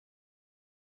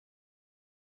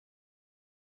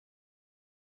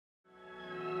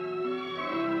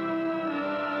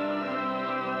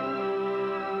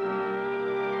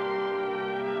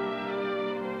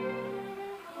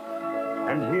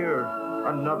And here,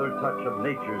 another touch of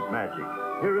nature's magic.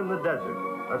 Here in the desert,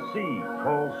 a sea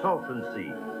called Salton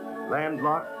Sea.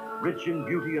 Landlocked, rich in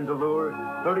beauty and allure,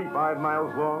 35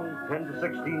 miles long, 10 to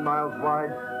 16 miles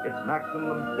wide, its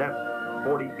maximum depth,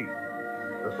 40 feet.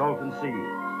 The Salton Sea,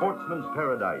 sportsman's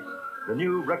paradise, the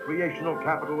new recreational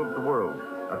capital of the world,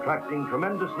 attracting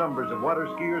tremendous numbers of water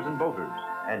skiers and boaters,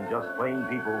 and just plain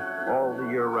people all the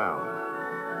year round.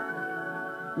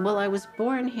 Well, I was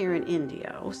born here in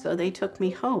Indio, so they took me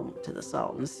home to the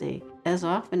Salton Sea. As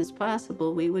often as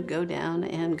possible, we would go down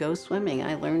and go swimming.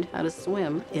 I learned how to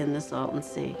swim in the Salton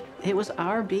Sea. It was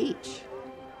our beach.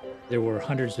 There were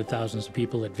hundreds of thousands of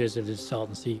people that visited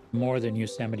Salton Sea, more than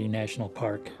Yosemite National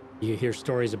Park. You hear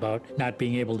stories about not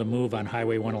being able to move on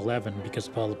Highway 111 because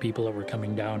of all the people that were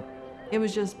coming down. It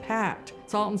was just packed.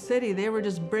 Salton City, they were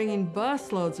just bringing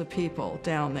busloads of people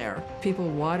down there. People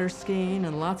water skiing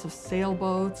and lots of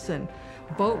sailboats and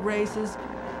boat races.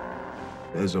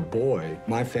 As a boy,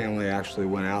 my family actually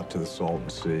went out to the Salton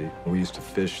Sea. We used to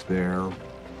fish there.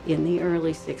 In the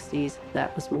early 60s,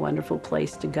 that was a wonderful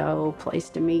place to go, place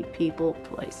to meet people,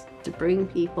 place to bring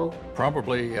people.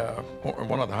 Probably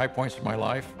one of the high points of my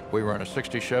life. We were in a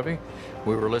 60 Chevy.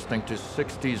 We were listening to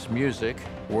 60s music.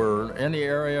 We're in the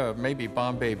area of maybe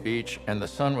Bombay Beach, and the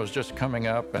sun was just coming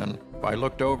up, and I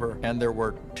looked over, and there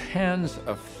were tens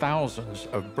of thousands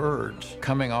of birds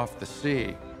coming off the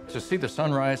sea. To see the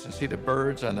sunrise and see the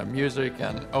birds and the music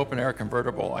and open-air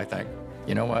convertible, I think,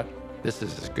 you know what? This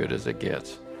is as good as it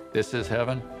gets. This is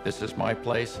heaven. This is my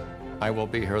place. I will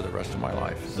be here the rest of my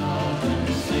life. Salton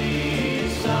Sea,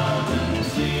 Salton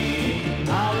Sea.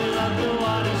 How we love the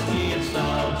water ski at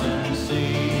Salton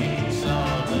Sea,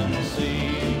 Salton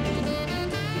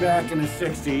Sea. Back in the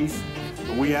 60s,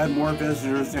 we had more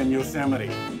visitors than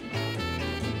Yosemite.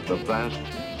 The vast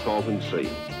Salton Sea.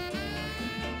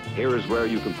 Here is where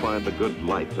you can find the good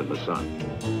life in the sun.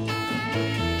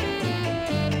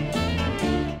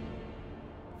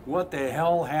 What the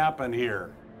hell happened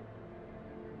here?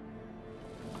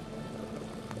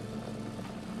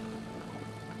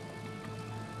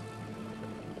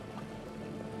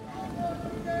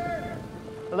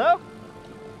 Hello?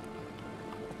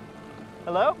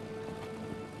 Hello?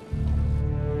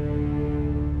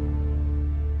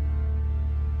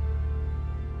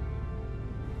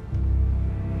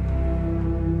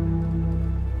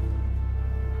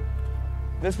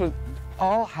 This was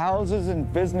all houses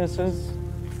and businesses.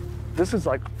 This is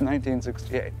like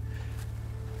 1968.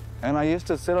 And I used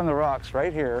to sit on the rocks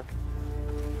right here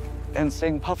and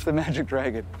sing Puff the Magic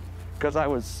Dragon because I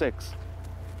was 6.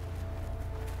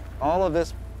 All of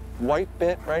this white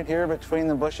bit right here between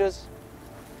the bushes,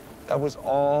 that was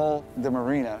all the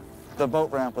marina. The boat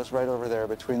ramp was right over there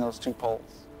between those 2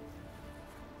 poles.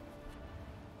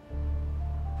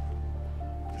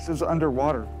 This is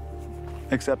underwater,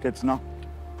 except it's not.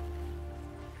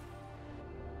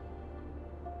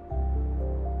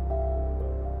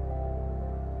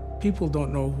 People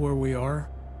don't know where we are.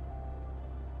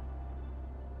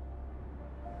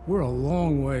 We're a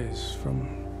long ways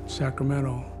from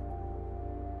Sacramento,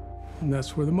 and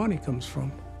that's where the money comes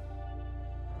from.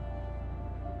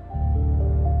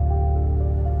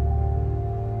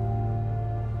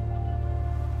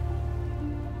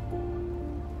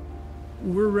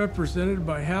 We're represented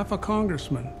by half a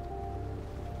congressman,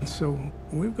 so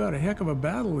we've got a heck of a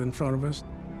battle in front of us.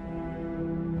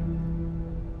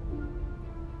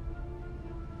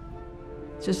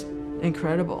 Just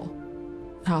incredible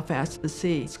how fast the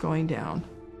sea is going down.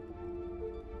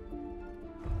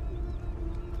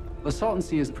 The Salton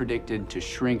Sea is predicted to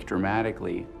shrink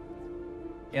dramatically.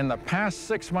 In the past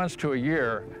 6 months to a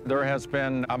year, there has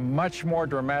been a much more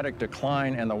dramatic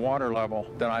decline in the water level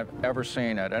than I've ever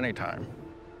seen at any time.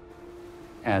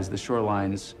 As the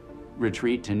shorelines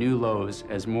retreat to new lows,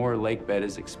 as more lake bed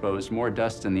is exposed, more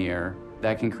dust in the air,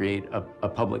 that can create a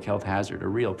public health hazard, a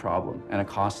real problem, and a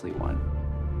costly one.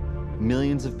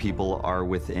 Millions of people are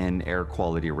within air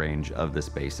quality range of this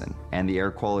basin, and the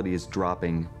air quality is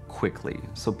dropping quickly,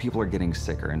 so people are getting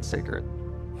sicker and sicker.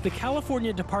 The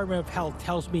California Department of Health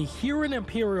tells me here in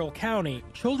Imperial County,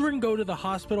 children go to the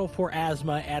hospital for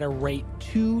asthma at a rate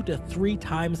 2 to 3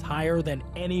 times higher than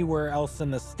anywhere else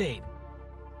in the state.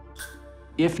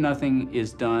 If nothing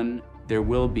is done, there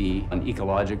will be an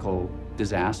ecological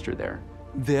disaster there.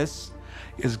 This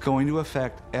is going to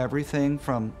affect everything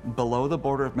from below the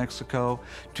border of Mexico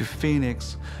to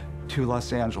Phoenix to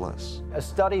Los Angeles. A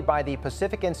study by the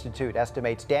Pacific Institute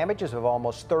estimates damages of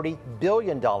almost $30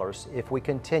 billion if we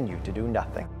continue to do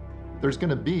nothing. There's going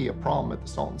to be a problem at the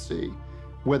Salton Sea.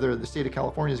 Whether the state of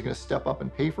California is going to step up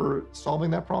and pay for solving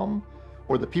that problem,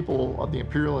 or the people of the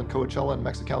Imperial and Coachella and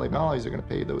Mexicali valleys are going to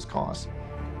pay those costs.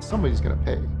 Somebody's going to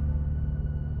pay.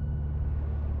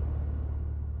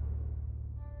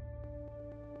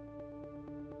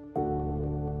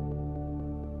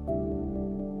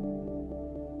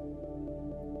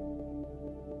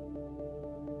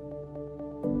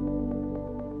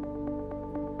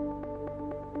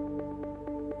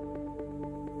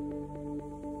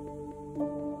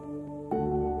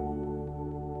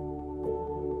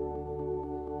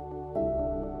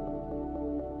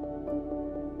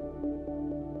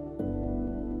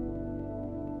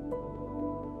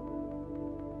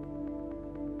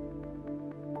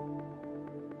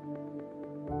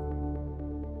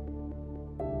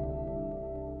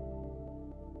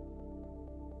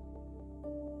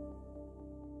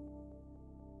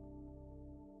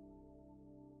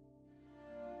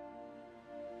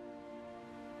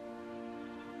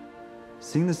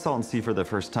 Seeing the Salton Sea for the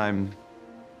first time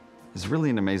is really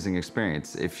an amazing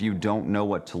experience. If you don't know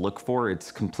what to look for,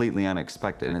 it's completely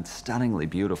unexpected, and it's stunningly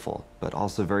beautiful, but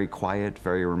also very quiet,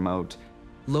 very remote.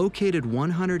 Located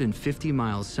 150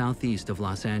 miles southeast of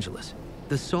Los Angeles,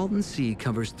 the Salton Sea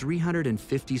covers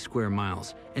 350 square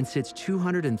miles and sits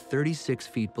 236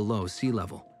 feet below sea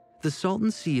level. The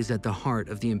Salton Sea is at the heart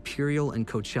of the Imperial and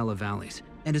Coachella valleys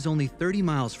and is only 30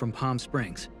 miles from Palm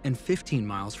Springs and 15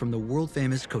 miles from the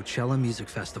world-famous Coachella Music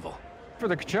Festival. For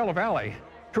the Coachella Valley,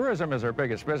 tourism is our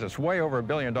biggest business, way over $1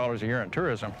 billion a year in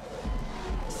tourism.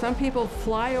 Some people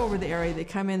fly over the area, they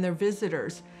come in, they're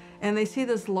visitors, and they see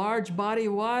this large body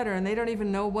of water and they don't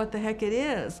even know what the heck it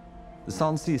is. The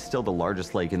Salton Sea is still the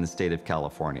largest lake in the state of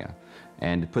California.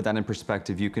 And to put that in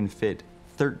perspective, you can fit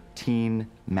 13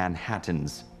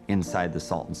 Manhattans inside the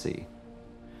Salton Sea.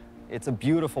 It's a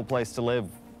beautiful place to live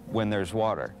when there's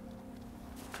water.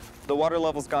 The water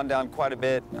level's gone down quite a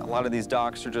bit. A lot of these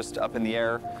docks are just up in the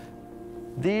air.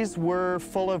 These were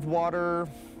full of water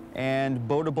and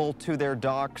boatable to their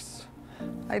docks,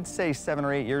 I'd say 7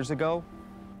 or 8 years ago.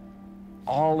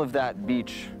 All of that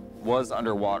beach was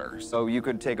underwater, so you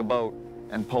could take a boat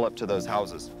and pull up to those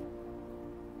houses.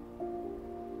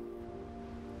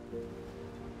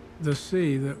 The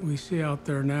sea that we see out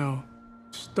there now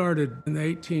started in the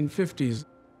 1850s.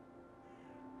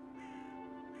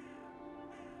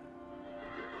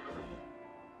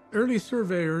 Early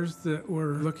surveyors that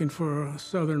were looking for a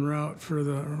southern route for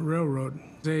the railroad,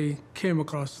 they came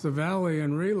across the valley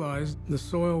and realized the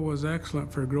soil was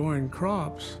excellent for growing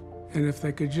crops, and if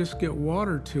they could just get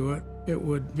water to it, it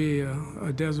would be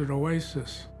a desert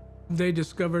oasis. They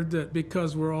discovered that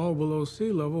because we're all below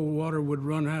sea level, water would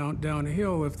run out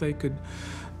downhill if they could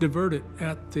divert it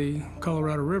at the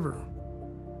Colorado River.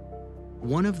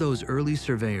 One of those early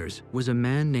surveyors was a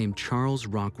man named Charles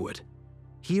Rockwood.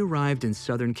 He arrived in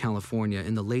Southern California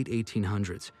in the late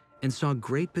 1800s and saw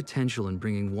great potential in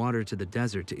bringing water to the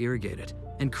desert to irrigate it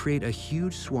and create a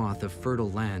huge swath of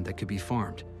fertile land that could be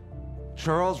farmed.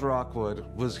 Charles Rockwood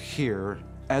was here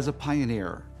as a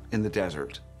pioneer in the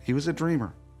desert. He was a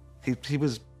dreamer. He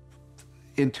was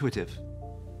intuitive.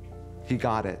 He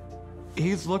got it.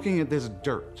 He's looking at this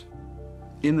dirt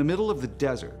in the middle of the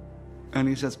desert, and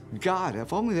he says, God,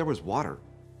 if only there was water.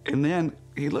 And then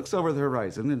he looks over the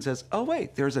horizon and says, oh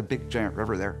wait, there's a big giant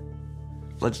river there.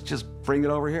 Let's just bring it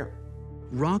over here.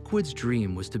 Rockwood's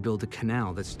dream was to build a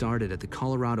canal that started at the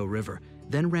Colorado River,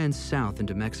 then ran south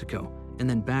into Mexico, and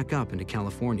then back up into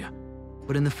California.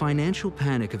 But in the financial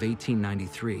panic of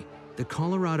 1893, the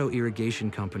Colorado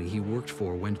Irrigation Company he worked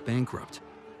for went bankrupt.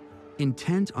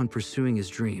 Intent on pursuing his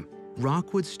dream,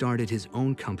 Rockwood started his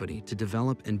own company to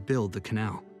develop and build the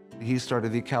canal. He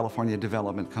started the California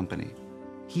Development Company.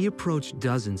 He approached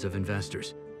dozens of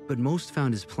investors, but most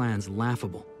found his plans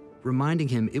laughable, reminding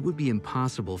him it would be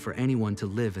impossible for anyone to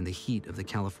live in the heat of the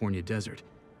California desert,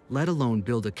 let alone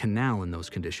build a canal in those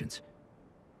conditions.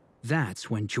 That's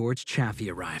when George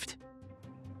Chaffee arrived.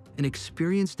 An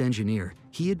experienced engineer,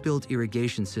 he had built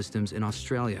irrigation systems in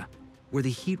Australia, where the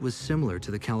heat was similar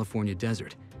to the California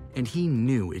desert, and he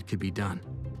knew it could be done.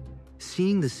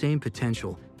 Seeing the same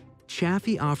potential,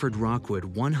 Chaffee offered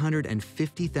Rockwood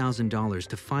 $150,000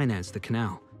 to finance the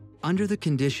canal, under the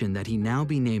condition that he now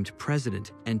be named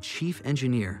president and chief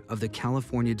engineer of the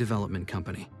California Development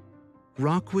Company.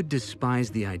 Rockwood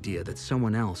despised the idea that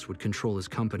someone else would control his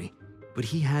company, but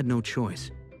he had no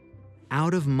choice.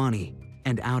 Out of money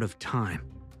and out of time,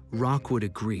 Rockwood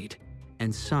agreed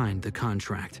and signed the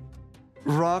contract.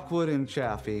 Rockwood and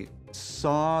Chaffee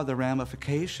saw the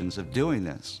ramifications of doing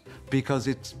this because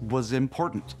it was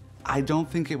important. I don't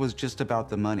think it was just about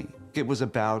the money. It was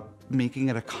about making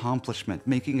an accomplishment,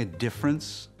 making a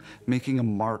difference, making a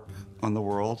mark on the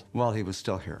world while he was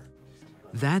still here.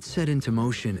 That set into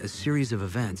motion a series of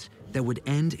events that would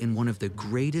end in one of the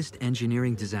greatest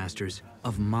engineering disasters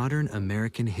of modern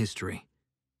American history.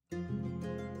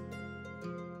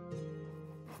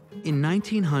 In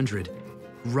 1900,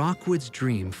 Rockwood's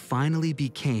dream finally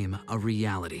became a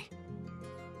reality.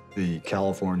 The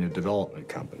California Development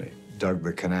Company dug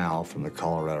the canal from the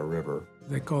Colorado River.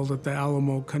 They called it the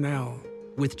Alamo Canal.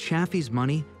 With Chaffee's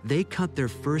money, they cut their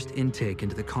first intake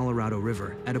into the Colorado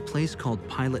River at a place called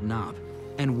Pilot Knob,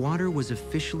 and water was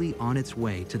officially on its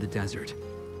way to the desert.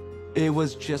 It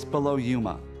was just below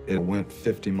Yuma. It went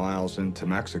 50 miles into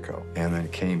Mexico and then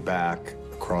came back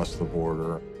across the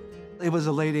border. It was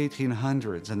the late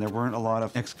 1800s, and there weren't a lot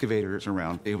of excavators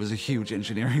around. It was a huge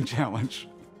engineering challenge.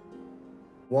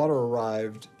 Water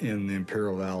arrived in the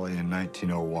Imperial Valley in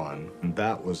 1901, and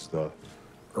that was the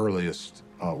earliest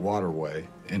waterway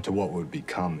into what would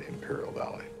become the Imperial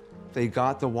Valley. They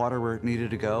got the water where it needed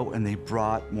to go, and they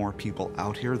brought more people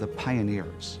out here, the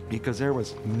pioneers, because there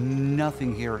was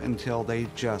nothing here until they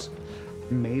just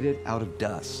made it out of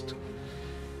dust.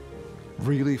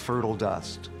 Really fertile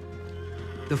dust.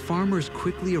 The farmers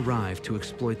quickly arrived to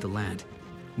exploit the land.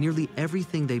 Nearly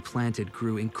everything they planted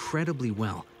grew incredibly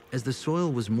well, as the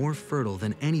soil was more fertile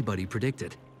than anybody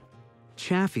predicted.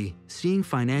 Chaffee, seeing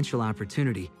financial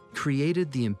opportunity,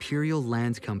 created the Imperial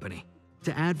Land Company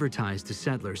to advertise to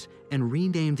settlers and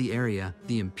renamed the area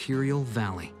the Imperial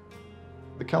Valley.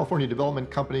 The California Development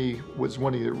Company was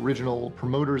one of the original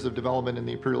promoters of development in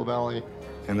the Imperial Valley.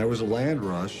 And there was a land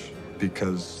rush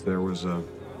because there was a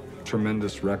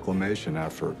tremendous reclamation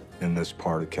effort in this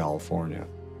part of California.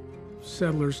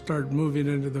 Settlers started moving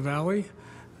into the valley,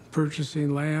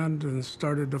 purchasing land, and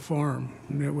started to farm.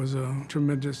 And it was a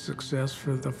tremendous success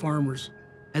for the farmers.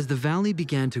 As the valley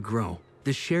began to grow,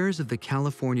 the shares of the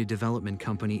California Development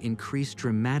Company increased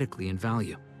dramatically in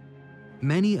value.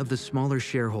 Many of the smaller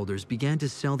shareholders began to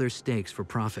sell their stakes for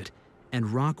profit, and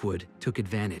Rockwood took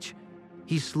advantage.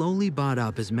 He slowly bought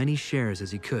up as many shares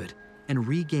as he could and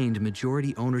regained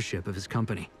majority ownership of his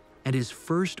company. And his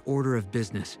first order of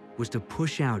business was to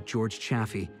push out George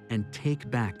Chaffee and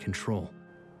take back control.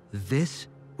 This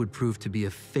would prove to be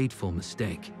a fateful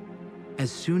mistake.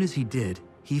 As soon as he did,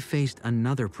 he faced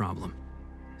another problem: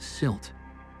 silt.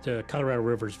 The Colorado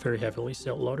River is very heavily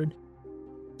silt-loaded.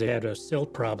 They had a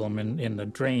silt problem in the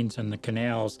drains and the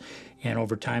canals, and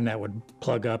over time that would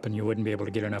plug up and you wouldn't be able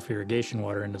to get enough irrigation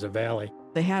water into the valley.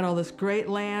 They had all this great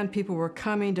land, people were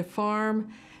coming to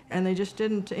farm, and they just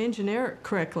didn't engineer it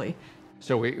correctly.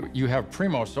 So you have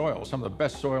primo soil, some of the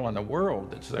best soil in the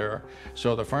world that's there.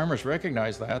 So the farmers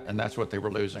recognized that, and that's what they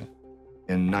were losing.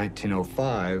 In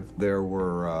 1905, there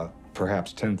were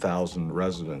perhaps 10,000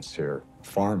 residents here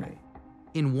farming.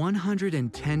 In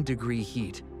 110-degree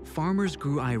heat, farmers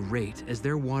grew irate as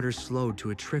their water slowed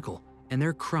to a trickle and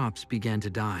their crops began to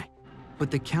die.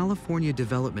 But the California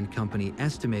Development Company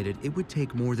estimated it would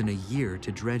take more than a year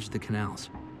to dredge the canals,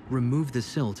 remove the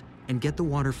silt, and get the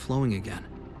water flowing again.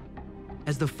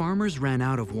 As the farmers ran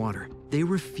out of water, they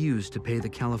refused to pay the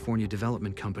California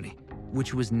Development Company,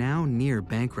 which was now near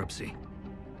bankruptcy.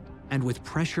 And with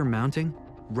pressure mounting,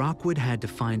 Rockwood had to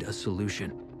find a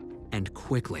solution, and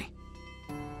quickly.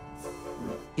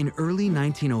 In early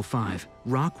 1905,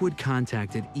 Rockwood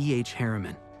contacted E.H.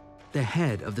 Harriman, the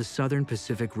head of the Southern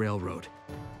Pacific Railroad.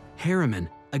 Harriman,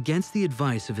 against the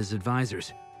advice of his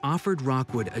advisors, offered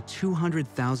Rockwood a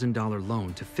 $200,000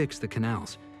 loan to fix the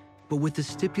canals, but with the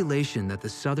stipulation that the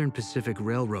Southern Pacific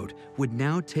Railroad would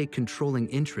now take controlling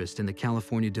interest in the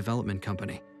California Development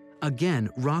Company. Again,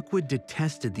 Rockwood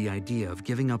detested the idea of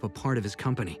giving up a part of his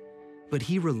company, but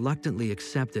he reluctantly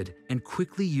accepted and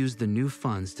quickly used the new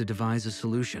funds to devise a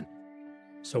solution.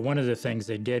 So one of the things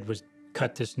they did was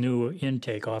cut this new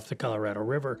intake off the Colorado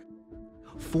River.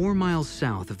 4 miles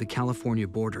south of the California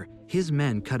border, his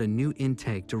men cut a new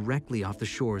intake directly off the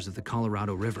shores of the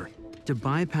Colorado River to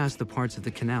bypass the parts of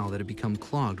the canal that had become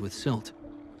clogged with silt.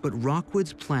 But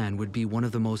Rockwood's plan would be one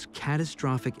of the most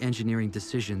catastrophic engineering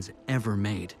decisions ever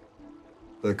made.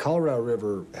 The Colorado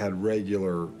River had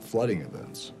regular flooding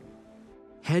events.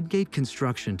 Headgate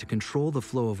construction to control the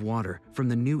flow of water from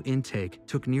the new intake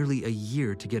took nearly a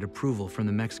year to get approval from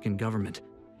the Mexican government.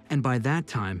 And by that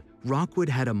time, Rockwood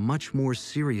had a much more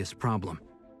serious problem.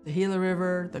 The Gila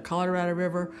River, the Colorado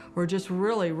River were just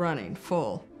really running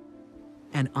full.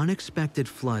 An unexpected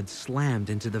flood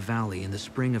slammed into the valley in the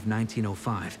spring of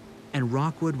 1905, and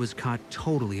Rockwood was caught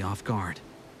totally off guard.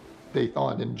 They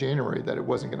thought in January that it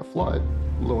wasn't going to flood.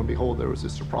 Lo and behold, there was a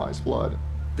surprise flood.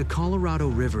 The Colorado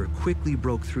River quickly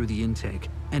broke through the intake,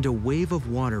 and a wave of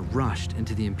water rushed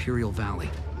into the Imperial Valley.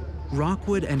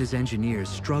 Rockwood and his engineers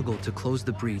struggled to close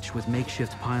the breach with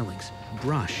makeshift pilings,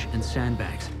 brush, and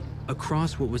sandbags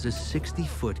across what was a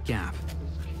 60-foot gap.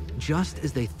 Just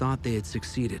as they thought they had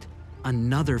succeeded,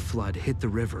 another flood hit the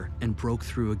river and broke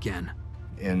through again.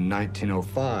 In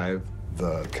 1905,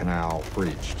 the canal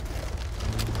breached.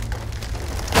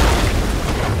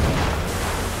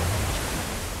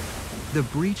 The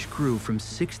breach grew from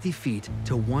 60 feet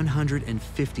to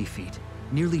 150 feet,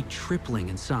 nearly tripling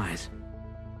in size.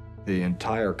 The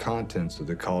entire contents of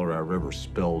the Colorado River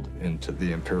spilled into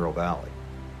the Imperial Valley.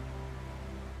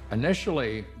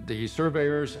 Initially, the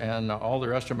surveyors and all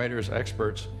their estimators,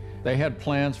 experts, they had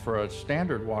plans for a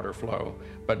standard water flow,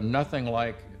 but nothing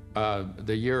like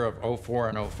the year of 04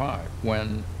 and 05,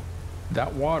 when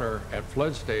that water at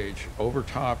flood stage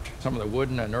overtopped some of the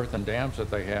wooden and earthen dams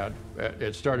that they had.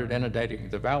 It started inundating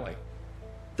the valley.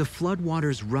 The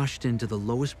floodwaters rushed into the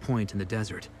lowest point in the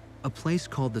desert, a place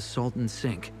called the Salton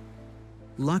Sea.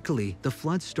 Luckily, the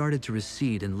flood started to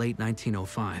recede in late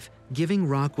 1905, giving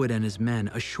Rockwood and his men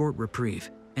a short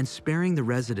reprieve and sparing the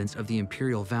residents of the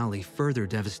Imperial Valley further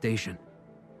devastation.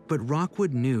 But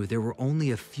Rockwood knew there were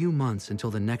only a few months until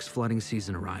the next flooding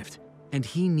season arrived, and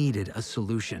he needed a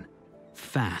solution,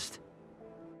 fast.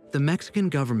 The Mexican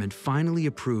government finally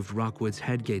approved Rockwood's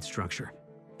headgate structure,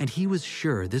 and he was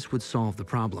sure this would solve the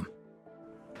problem.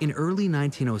 In early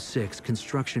 1906,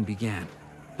 construction began,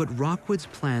 but Rockwood's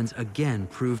plans again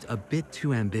proved a bit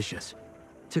too ambitious.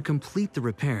 To complete the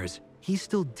repairs, he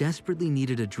still desperately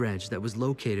needed a dredge that was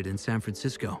located in San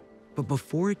Francisco. But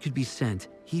before it could be sent,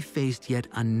 he faced yet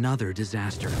another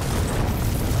disaster.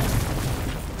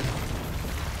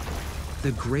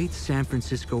 The Great San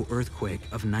Francisco Earthquake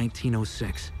of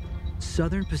 1906.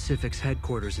 Southern Pacific's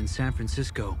headquarters in San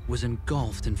Francisco was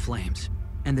engulfed in flames,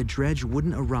 and the dredge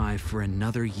wouldn't arrive for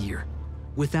another year.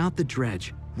 Without the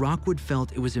dredge, Rockwood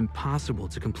felt it was impossible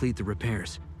to complete the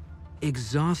repairs.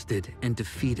 Exhausted and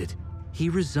defeated, he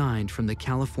resigned from the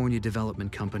California Development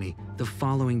Company the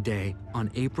following day on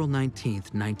April 19,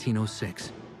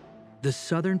 1906. The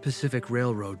Southern Pacific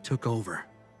Railroad took over.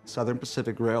 Southern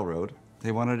Pacific Railroad,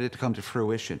 they wanted it to come to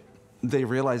fruition. They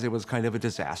realized it was kind of a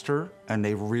disaster, and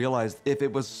they realized if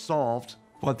it was solved,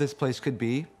 what this place could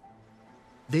be.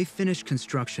 They finished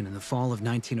construction in the fall of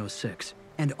 1906,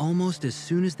 and almost as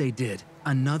soon as they did,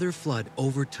 another flood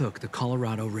overtook the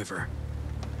Colorado River.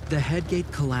 The headgate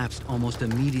collapsed almost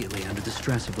immediately under the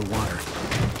stress of the water.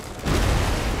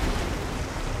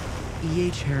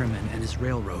 E.H. Harriman and his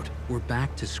railroad were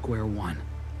back to square one.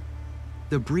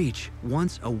 The breach,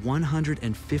 once a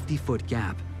 150-foot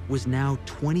gap, was now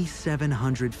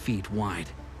 2,700 feet wide.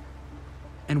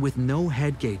 And with no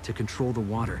headgate to control the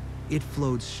water, it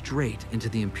flowed straight into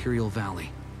the Imperial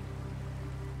Valley.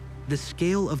 The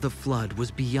scale of the flood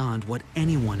was beyond what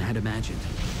anyone had imagined,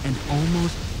 and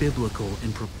almost biblical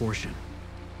in proportion.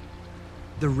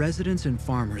 The residents and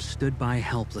farmers stood by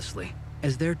helplessly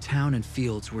as their town and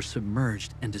fields were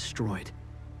submerged and destroyed.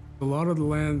 A lot of the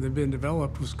land that had been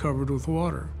developed was covered with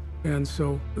water. And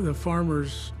so the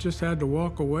farmers just had to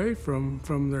walk away from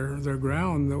their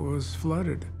ground that was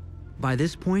flooded. By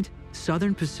this point,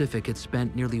 Southern Pacific had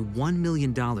spent nearly $1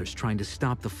 million trying to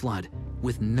stop the flood,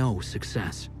 with no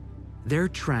success. Their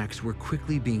tracks were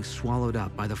quickly being swallowed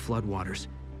up by the floodwaters,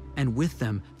 and with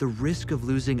them, the risk of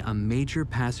losing a major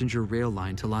passenger rail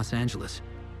line to Los Angeles.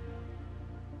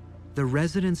 The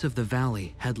residents of the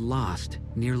valley had lost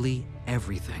nearly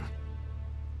everything.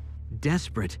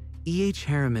 Desperate, E.H.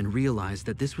 Harriman realized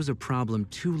that this was a problem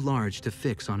too large to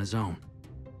fix on his own.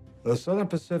 The Southern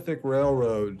Pacific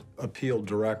Railroad appealed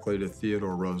directly to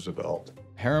Theodore Roosevelt.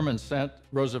 Harriman sent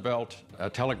Roosevelt a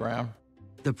telegram.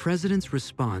 The president's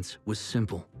response was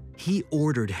simple. He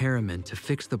ordered Harriman to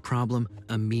fix the problem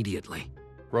immediately.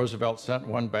 Roosevelt sent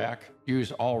one back,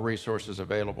 use all resources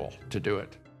available to do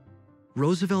it.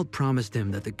 Roosevelt promised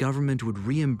him that the government would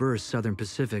reimburse Southern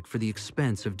Pacific for the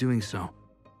expense of doing so.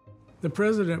 The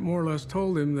president more or less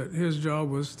told him that his job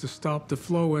was to stop the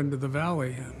flow into the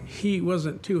valley. He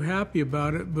wasn't too happy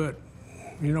about it, but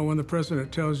you know, when the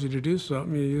president tells you to do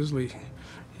something, you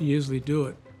usually do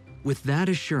it. With that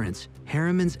assurance,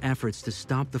 Harriman's efforts to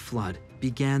stop the flood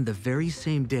began the very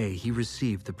same day he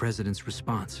received the president's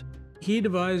response. He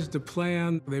devised a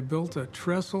plan. They built a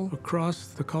trestle across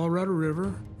the Colorado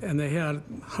River, and they had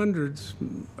hundreds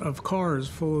of cars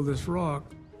full of this rock.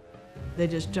 They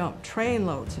just dumped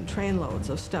trainloads and trainloads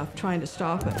of stuff trying to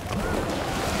stop it.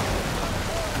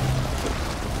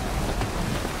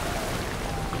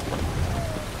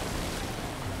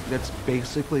 That's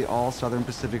basically all Southern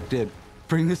Pacific did.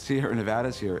 Bring the Sierra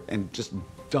Nevadas here and just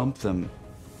dump them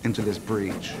into this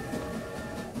breach.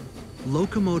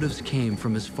 locomotives came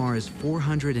from as far as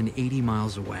 480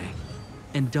 miles away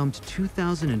and dumped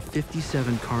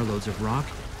 2,057 carloads of rock,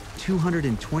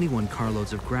 221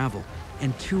 carloads of gravel,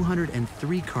 and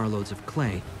 203 carloads of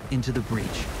clay into the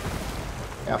breach.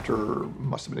 After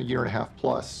must have been a year and a half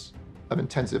plus of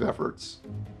intensive efforts,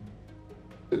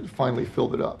 it finally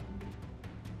filled it up.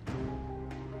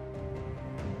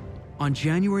 On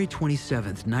January 27,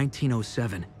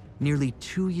 1907, nearly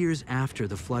 2 years after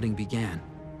the flooding began,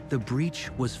 the breach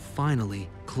was finally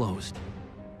closed.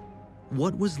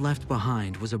 What was left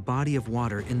behind was a body of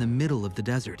water in the middle of the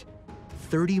desert,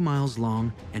 30 miles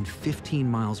long and 15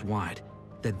 miles wide,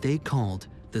 that they called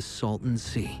the Salton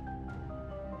Sea.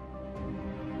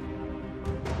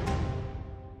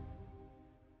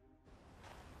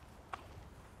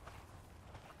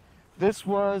 This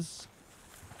was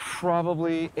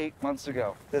probably 8 months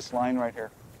ago, this line right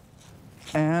here.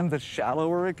 And the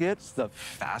shallower it gets, the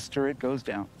faster it goes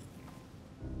down.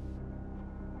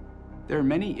 There are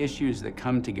many issues that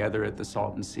come together at the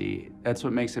Salton Sea. That's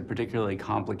what makes it particularly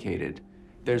complicated.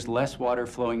 There's less water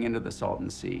flowing into the Salton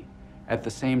Sea. At the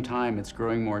same time, it's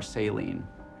growing more saline.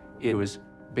 It was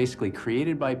basically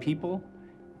created by people,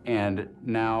 and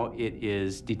now it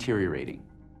is deteriorating.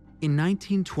 In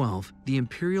 1912, the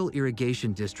Imperial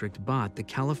Irrigation District bought the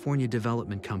California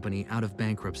Development Company out of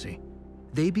bankruptcy.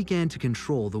 They began to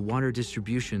control the water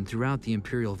distribution throughout the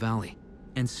Imperial Valley,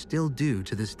 and still do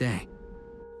to this day.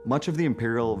 Much of the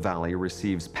Imperial Valley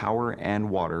receives power and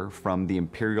water from the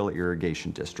Imperial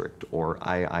Irrigation District, or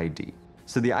IID.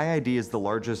 So the IID is the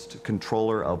largest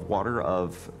controller of water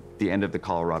of the end of the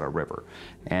Colorado River,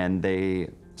 and they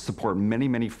support many,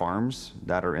 many farms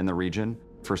that are in the region.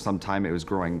 For some time, it was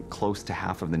growing close to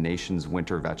half of the nation's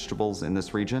winter vegetables in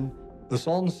this region. The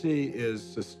Salton Sea is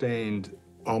sustained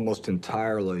almost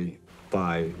entirely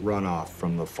by runoff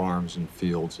from the farms and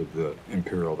fields of the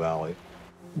Imperial Valley.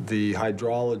 The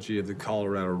hydrology of the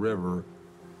Colorado River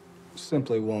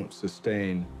simply won't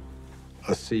sustain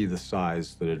a sea the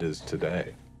size that it is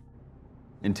today.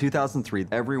 In 2003,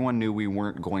 everyone knew we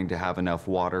weren't going to have enough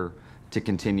water to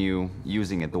continue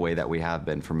using it the way that we have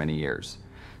been for many years.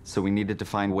 So we needed to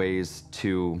find ways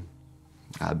to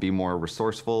be more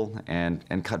resourceful and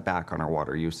cut back on our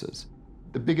water uses.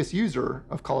 The biggest user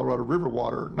of Colorado River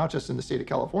water, not just in the state of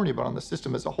California, but on the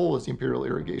system as a whole, is the Imperial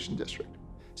Irrigation District.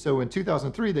 So in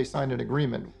 2003, they signed an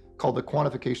agreement called the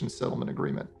Quantification Settlement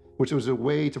Agreement, which was a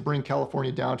way to bring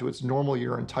California down to its normal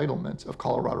year entitlement of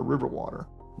Colorado River water.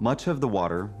 Much of the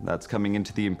water that's coming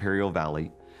into the Imperial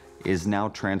Valley is now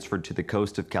transferred to the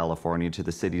coast of California to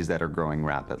the cities that are growing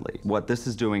rapidly. What this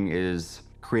is doing is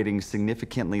creating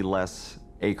significantly less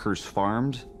acres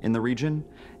farmed in the region,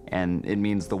 and it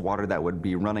means the water that would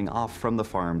be running off from the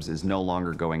farms is no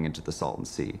longer going into the Salton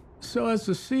Sea. So as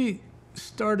the sea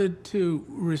started to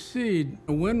recede,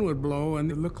 the wind would blow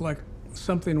and it looked like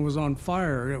something was on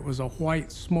fire. It was a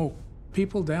white smoke.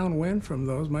 People downwind from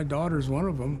those, my daughter's one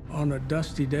of them, on a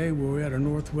dusty day where we had a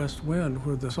northwest wind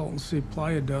where the Salton Sea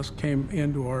playa dust came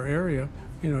into our area,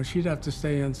 you know, she'd have to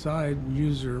stay inside and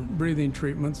use her breathing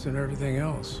treatments and everything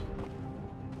else.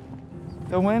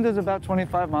 The wind is about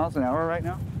 25 miles an hour right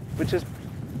now, which is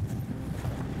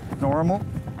normal.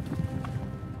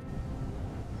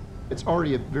 It's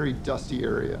already a very dusty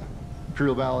area.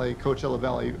 Imperial Valley, Coachella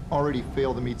Valley already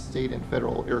fail to meet state and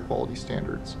federal air quality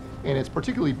standards. And it's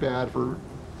particularly bad for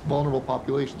vulnerable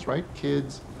populations, right?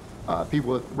 Kids,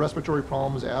 people with respiratory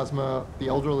problems, asthma, the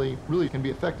elderly really can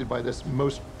be affected by this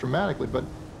most dramatically, but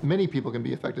many people can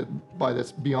be affected by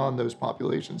this beyond those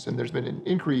populations. And there's been an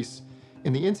increase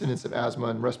in the incidence of asthma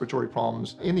and respiratory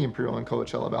problems in the Imperial and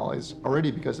Coachella Valleys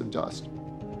already because of dust.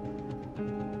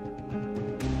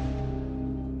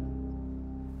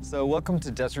 So welcome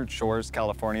to Desert Shores,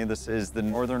 California. This is the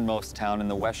northernmost town in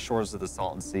the west shores of the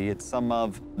Salton Sea. It's some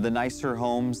of the nicer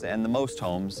homes and the most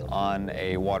homes on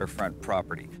a waterfront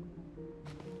property.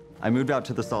 I moved out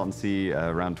to the Salton Sea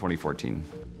around 2014.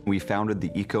 We founded the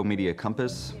Eco Media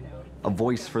Compass, a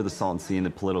voice for the Salton Sea in the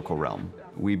political realm.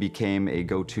 We became a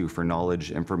go-to for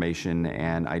knowledge, information,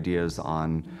 and ideas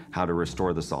on how to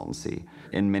restore the Salton Sea.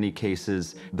 In many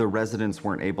cases, the residents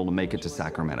weren't able to make it to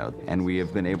Sacramento, and we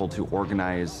have been able to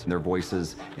organize their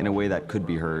voices in a way that could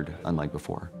be heard, unlike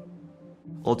before.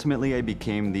 Ultimately, I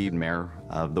became the mayor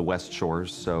of the West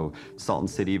Shores, so Salton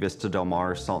City, Vista Del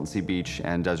Mar, Salton Sea Beach,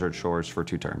 and Desert Shores for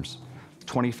 2 terms.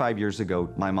 25 years ago,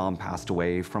 my mom passed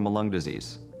away from a lung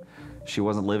disease. She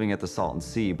wasn't living at the Salton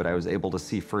Sea, but I was able to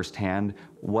see firsthand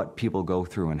what people go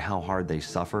through and how hard they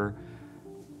suffer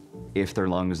if their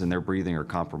lungs and their breathing are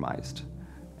compromised.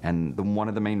 And one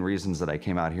of the main reasons that I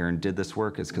came out here and did this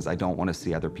work is because I don't want to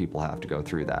see other people have to go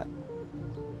through that.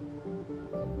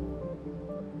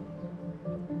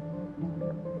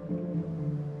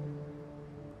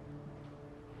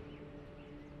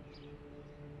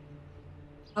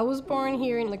 I was born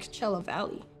here in the Coachella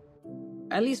Valley.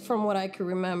 At least from what I can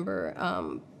remember,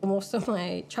 most of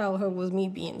my childhood was me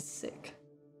being sick.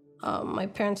 My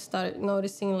parents started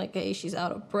noticing, like, hey, she's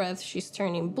out of breath, she's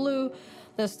turning blue,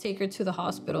 let's take her to the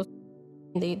hospital.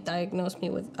 They diagnosed me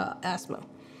with asthma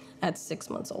at 6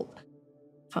 months old.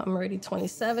 I'm already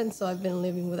 27, so I've been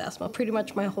living with asthma pretty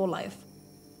much my whole life.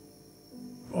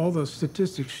 All the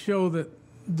statistics show that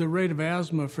the rate of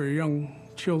asthma for young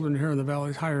children here in the valley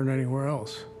is higher than anywhere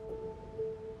else.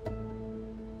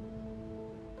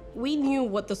 We knew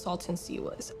what the Salton Sea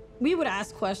was. We would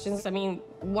ask questions. I mean,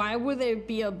 why would there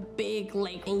be a big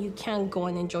lake and you can't go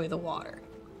and enjoy the water?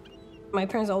 My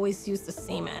parents always used the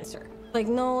same answer. Like,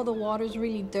 no, the water's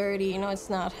really dirty, you know, it's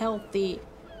not healthy.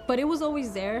 But it was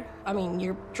always there. I mean,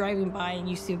 you're driving by and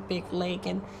you see a big lake,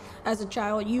 and as a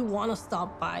child, you want to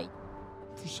stop by.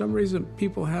 For some reason,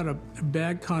 people had a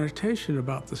bad connotation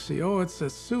about the sea. Oh, it's a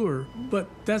sewer. But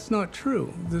that's not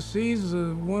true. The sea's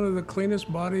one of the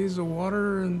cleanest bodies of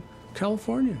water in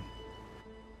California.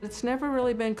 It's never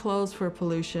really been closed for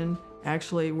pollution.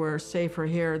 Actually, we're safer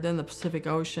here than the Pacific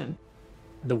Ocean.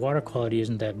 The water quality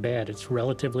isn't that bad. It's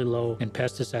relatively low in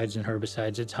pesticides and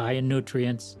herbicides. It's high in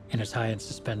nutrients, and it's high in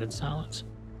suspended solids.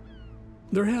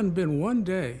 There hadn't been one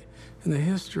day in the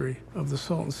history of the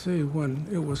Salton Sea when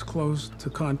it was closed to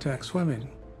contact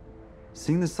swimming.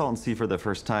 Seeing the Salton Sea for the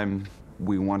first time,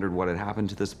 we wondered what had happened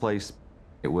to this place.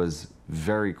 It was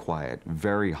very quiet,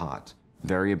 very hot,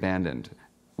 very abandoned.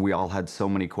 We all had so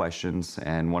many questions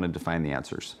and wanted to find the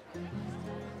answers.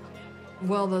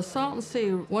 Well, the Salton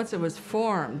Sea, once it was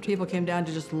formed, people came down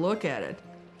to just look at it.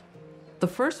 The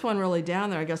first one really down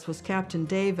there, I guess, was Captain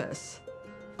Davis.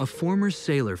 A former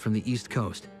sailor from the East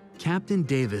Coast, Captain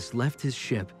Davis left his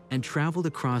ship and traveled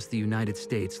across the United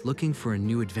States looking for a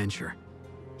new adventure.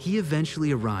 He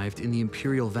eventually arrived in the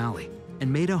Imperial Valley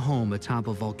and made a home atop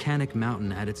a volcanic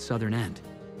mountain at its southern end.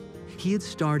 He had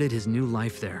started his new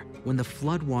life there when the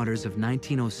floodwaters of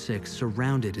 1906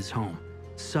 surrounded his home,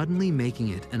 suddenly making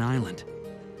it an island.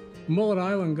 Mullet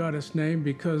Island got its name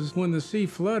because when the sea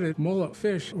flooded, mullet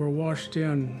fish were washed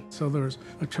in. So there's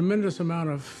a tremendous amount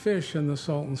of fish in the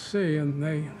Salton Sea, and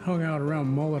they hung out around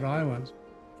Mullet Island.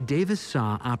 Davis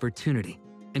saw opportunity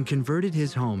and converted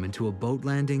his home into a boat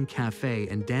landing, cafe,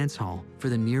 and dance hall for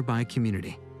the nearby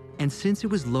community. And since it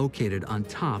was located on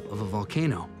top of a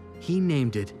volcano, he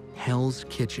named it Hell's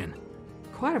Kitchen.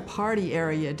 Quite a party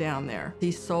area down there.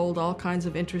 He sold all kinds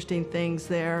of interesting things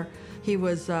there. He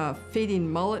was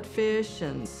feeding mullet fish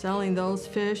and selling those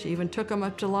fish, even took them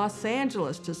up to Los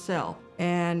Angeles to sell,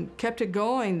 and kept it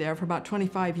going there for about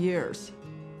 25 years.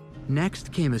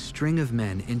 Next came a string of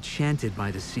men enchanted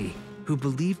by the sea, who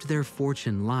believed their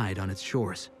fortune lied on its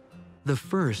shores. The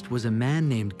first was a man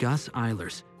named Gus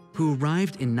Eilers, who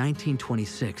arrived in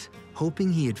 1926,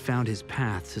 hoping he had found his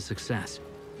path to success.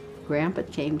 Grandpa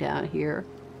came down here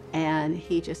and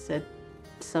he just said,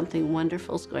 something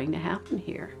wonderful is going to happen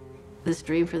here. This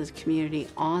dream for this community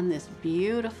on this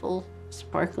beautiful,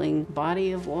 sparkling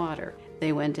body of water.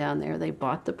 They went down there, they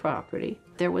bought the property.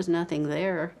 There was nothing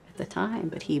there at the time,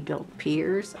 but he built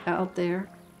piers out there,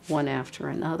 one after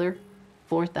another,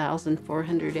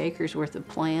 4,400 acres worth of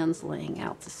plans laying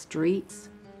out the streets.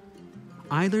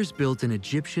 Eilers built an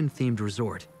Egyptian-themed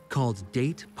resort called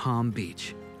Date Palm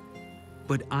Beach.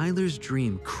 But Eilers'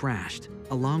 dream crashed,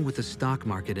 along with the stock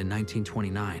market in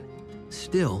 1929.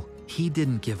 Still, he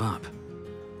didn't give up.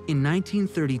 In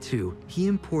 1932, he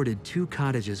imported 2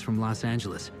 cottages from Los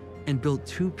Angeles and built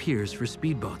 2 piers for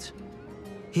speedboats.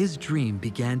 His dream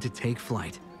began to take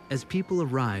flight as people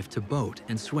arrived to boat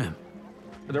and swim.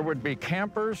 There would be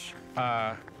campers,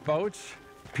 boats,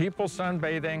 people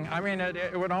sunbathing. I mean,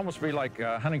 it would almost be like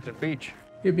Huntington Beach.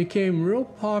 It became real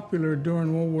popular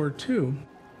during World War II.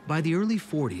 By the early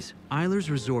 40s, Eilers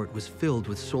Resort was filled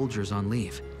with soldiers on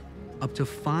leave, up to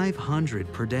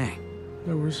 500 per day.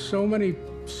 There were so many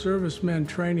servicemen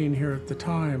training here at the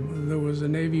time. There was a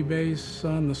Navy base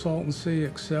on the Salton Sea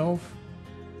itself.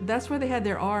 That's where they had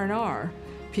their R&R.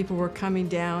 People were coming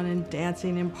down and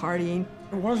dancing and partying.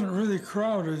 It wasn't really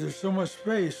crowded. There's so much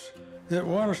space that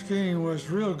water skiing was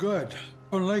real good.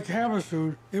 On Lake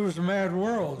Havasu, it was a mad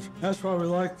world. That's why we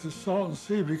liked the Salton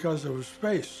Sea, because there was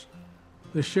space.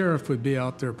 The sheriff would be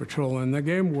out there patrolling. The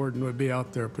game warden would be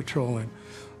out there patrolling.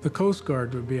 The Coast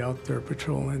Guard would be out there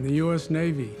patrolling. The U.S.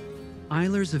 Navy.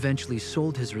 Eilers eventually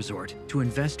sold his resort to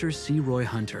investor C. Roy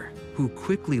Hunter, who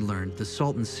quickly learned the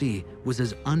Salton Sea was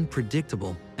as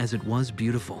unpredictable as it was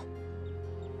beautiful.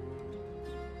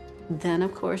 Then,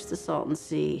 of course, the Salton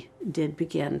Sea did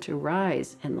begin to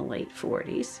rise in the late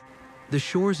 40s. The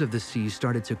shores of the sea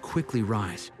started to quickly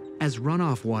rise as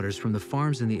runoff waters from the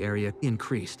farms in the area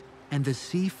increased. and the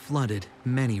sea flooded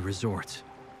many resorts.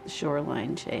 The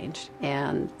shoreline changed,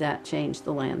 and that changed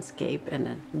the landscape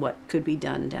and what could be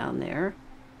done down there.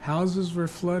 Houses were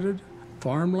flooded,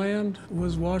 farmland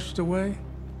was washed away.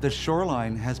 The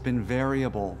shoreline has been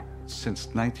variable since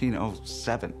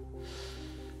 1907.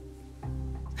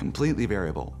 Completely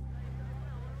variable.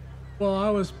 Well,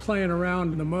 I was playing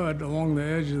around in the mud along the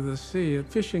edge of the sea. At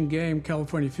Fish and Game,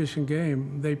 California Fish and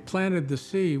Game, they planted the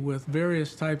sea with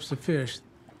various types of fish.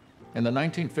 In the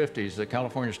 1950s, the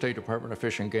California State Department of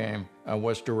Fish and Game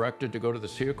was directed to go to the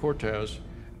Sea of Cortez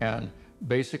and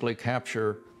basically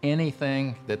capture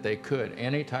anything that they could,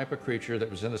 any type of creature that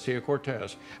was in the Sea of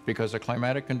Cortez, because the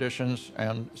climatic conditions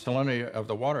and salinity of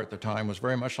the water at the time was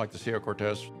very much like the Sea of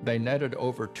Cortez. They netted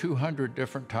over 200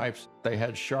 different types. They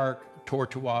had shark,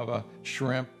 tortuava,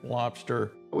 shrimp,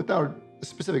 lobster. Without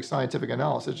specific scientific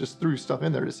analysis, just threw stuff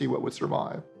in there to see what would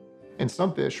survive. And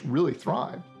some fish really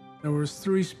thrived. There was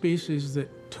 3 species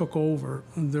that took over.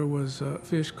 There was a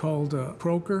fish called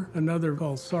croaker, another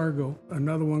called sargo,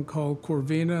 another one called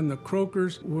corvina, and the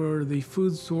croakers were the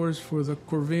food source for the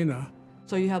corvina.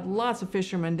 So you had lots of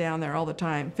fishermen down there all the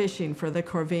time fishing for the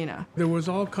corvina. There was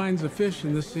all kinds of fish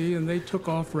in the sea, and they took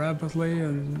off rapidly,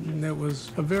 and it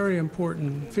was a very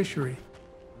important fishery.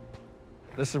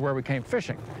 This is where we came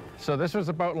fishing. So this was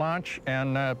a boat launch,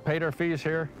 and paid our fees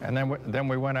here, and then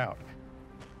we went out.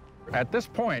 At this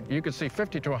point, you could see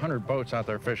 50 to 100 boats out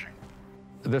there fishing.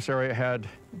 This area had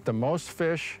the most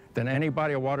fish than any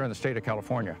body of water in the state of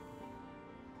California.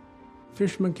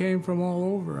 Fishermen came from all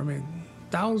over. I mean,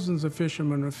 thousands of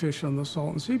fishermen would fish on the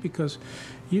Salton Sea because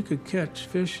you could catch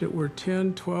fish that were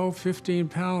 10, 12, 15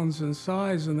 pounds in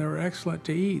size, and they were excellent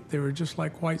to eat. They were just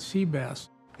like white sea bass.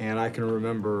 And I can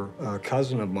remember a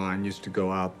cousin of mine used to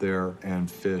go out there and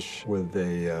fish with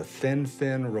a thin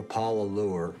fin Rapala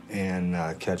lure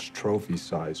and catch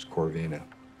trophy-sized corvina.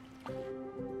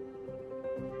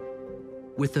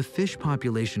 With the fish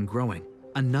population growing,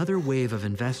 another wave of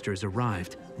investors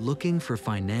arrived looking for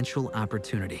financial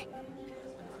opportunity.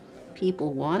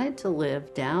 People wanted to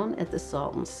live down at the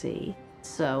Salton Sea,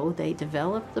 so they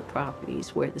developed the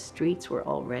properties where the streets were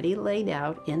already laid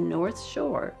out in North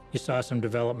Shore. You saw some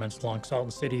developments along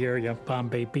Salton City area,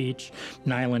 Bombay Beach,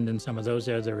 Nyland, and some of those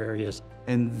other areas.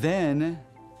 And then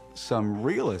some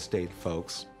real estate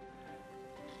folks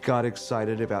got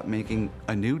excited about making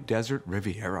a new desert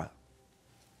Riviera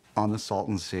on the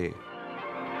Salton Sea.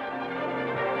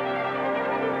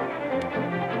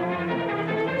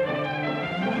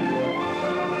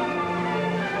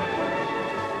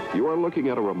 You are looking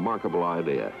at a remarkable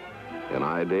idea, an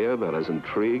idea that has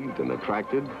intrigued and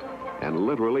attracted and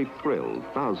literally thrilled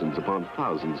thousands upon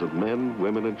thousands of men,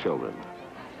 women, and children.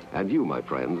 And you, my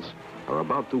friends, are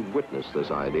about to witness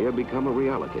this idea become a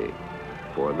reality.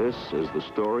 For this is the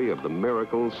story of the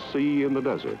miracle sea in the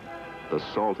desert, the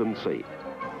Salton Sea.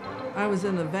 I was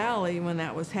in the valley when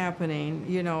that was happening,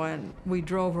 you know, and we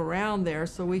drove around there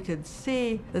so we could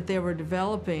see that they were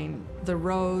developing the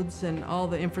roads and all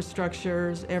the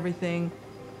infrastructures, everything.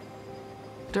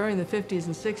 During the 50s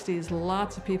and 60s,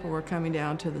 lots of people were coming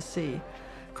down to the sea.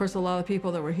 Of course, a lot of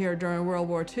people that were here during World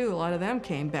War II, a lot of them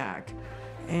came back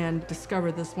and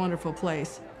discovered this wonderful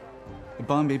place.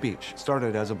 Bombay Beach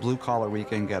started as a blue-collar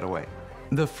weekend getaway.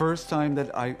 The first time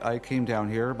that I came down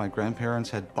here, my grandparents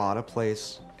had bought a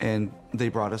place and they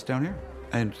brought us down here.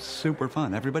 And super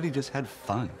fun. Everybody just had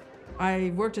fun.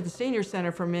 I worked at the senior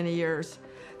center for many years.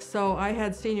 So I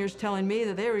had seniors telling me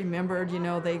that they remembered, you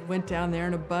know, they went down there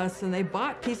in a bus and they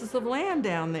bought pieces of land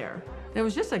down there. It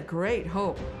was just a great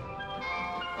hope.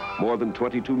 More than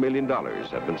 $22 million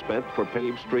have been spent for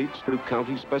paved streets to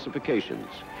county specifications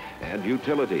and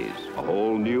utilities, a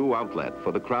whole new outlet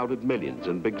for the crowded millions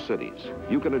in big cities.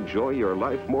 You can enjoy your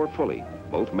life more fully,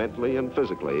 both mentally and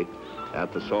physically,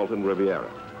 at the Salton Riviera.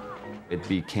 It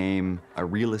became a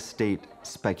real estate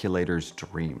speculator's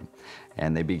dream,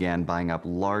 and they began buying up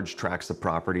large tracts of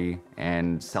property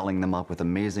and selling them up with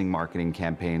amazing marketing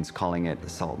campaigns, calling it the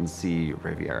Salton Sea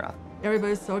Riviera.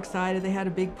 Everybody was so excited. They had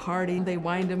a big party. They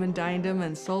wined them and dined them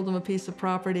and sold them a piece of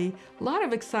property. A lot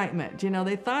of excitement. You know,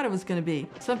 they thought it was going to be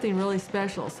something really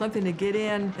special, something to get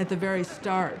in at the very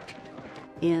start.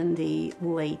 In the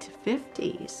late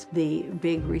 50s, the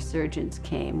big resurgence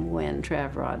came when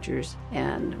Trav Rogers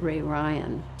and Ray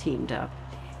Ryan teamed up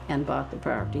and bought the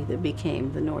property that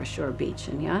became the North Shore Beach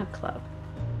and Yacht Club.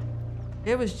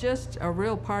 It was just a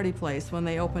real party place when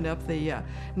they opened up the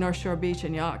North Shore Beach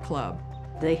and Yacht Club.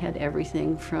 They had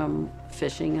everything from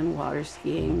fishing and water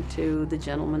skiing to the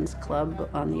gentlemen's club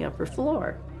on the upper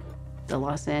floor. The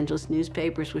Los Angeles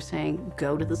newspapers were saying,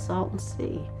 go to the Salton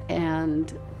Sea.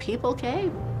 And people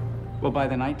came. Well, by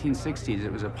the 1960s,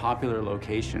 it was a popular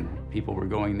location. People were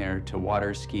going there to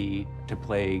water ski, to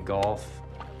play golf,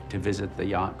 to visit the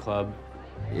yacht club.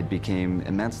 It became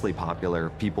immensely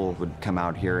popular. People would come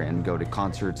out here and go to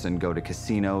concerts and go to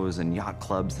casinos and yacht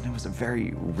clubs, and it was a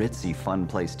very ritzy, fun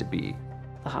place to be.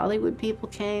 The Hollywood people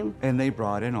came. And they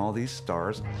brought in all these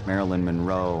stars. Marilyn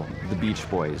Monroe, the Beach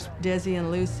Boys. Desi and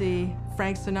Lucy,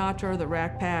 Frank Sinatra, the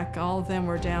Rat Pack, all of them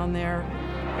were down there.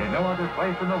 In no other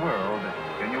place in the world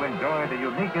can you enjoy the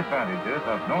unique advantages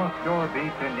of North Shore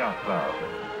Beach and Yacht Club.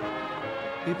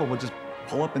 People would just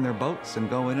pull up in their boats and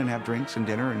go in and have drinks and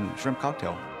dinner and shrimp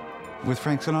cocktail with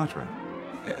Frank Sinatra.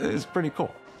 It's pretty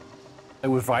cool. It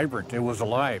was vibrant, it was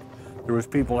alive. There was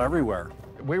people everywhere.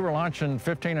 We were launching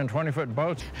 15 and 20-foot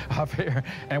boats up here,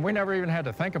 and we never even had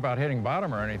to think about hitting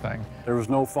bottom or anything. There was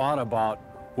no thought about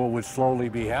what would slowly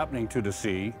be happening to the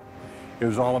sea. It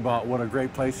was all about what a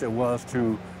great place it was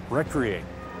to recreate.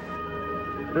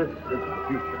 This is the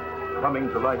future, coming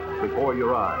to life before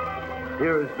your eyes.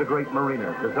 Here is the great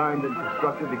marina, designed and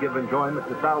constructed to give enjoyment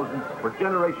to thousands for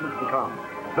generations to come.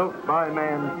 Built by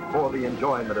man for the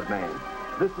enjoyment of man.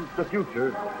 This is the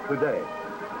future today.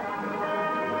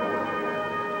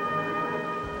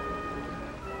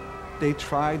 They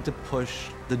tried to push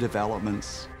the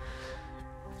developments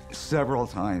several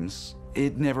times.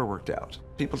 It never worked out.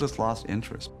 People just lost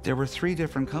interest. There were 3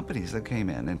 different companies that came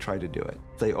in and tried to do it.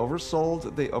 They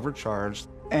oversold, they overcharged,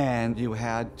 and you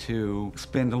had to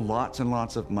spend lots and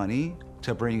lots of money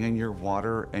to bring in your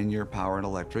water and your power and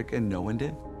electric, and no one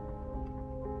did.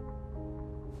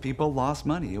 People lost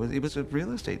money. It was a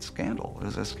real estate scandal. It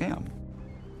was a scam.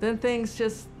 Then things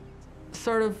just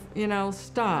sort of,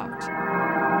 stopped.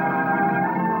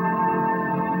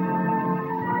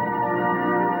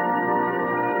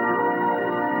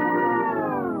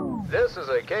 This is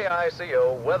a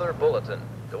KICO weather bulletin.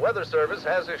 The Weather Service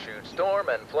has issued storm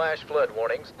and flash flood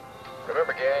warnings.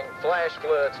 Remember, gang, flash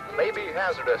floods may be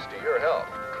hazardous to your health.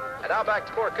 And now back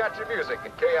to more country music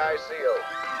at KICO.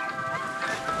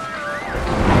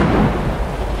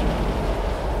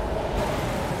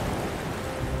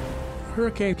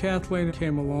 Hurricane Kathleen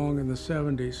came along in the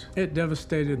 70s. It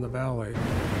devastated the valley.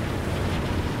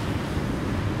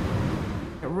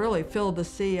 It really filled the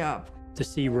sea up. The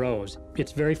sea rose.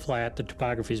 It's very flat, the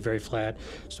topography is very flat,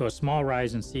 so a small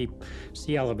rise in sea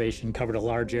elevation covered a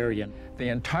large area. The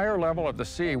entire level of the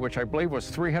sea, which I believe was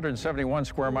 371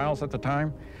 square miles at the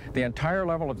time, the entire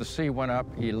level of the sea went up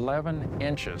 11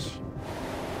 inches.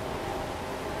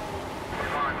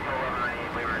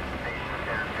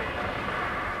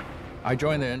 I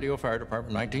joined the Indio Fire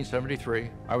Department in 1973.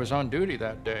 I was on duty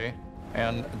that day,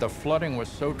 and the flooding was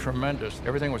so tremendous,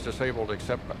 everything was disabled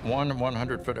except one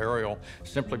 100-foot aerial,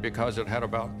 simply because it had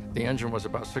the engine was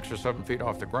about 6 or 7 feet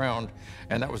off the ground,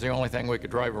 and that was the only thing we could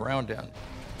drive around in.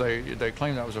 They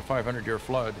claimed that was a 500-year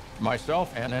flood.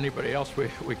 Myself and anybody else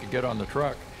we could get on the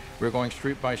truck, we were going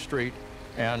street by street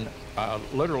and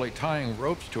literally tying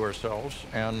ropes to ourselves.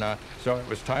 And so it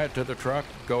was tie it to the truck,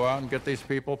 go out and get these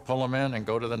people, pull them in, and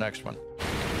go to the next one.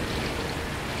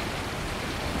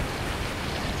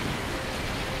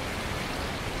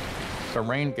 The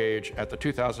rain gauge at the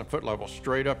 2,000-foot level,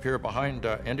 straight up here behind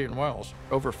Indian Wells,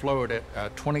 overflowed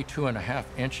at 22.5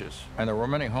 inches. And there were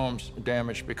many homes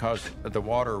damaged because the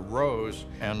water rose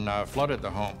and flooded the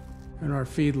home. In our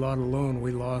feedlot alone,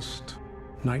 we lost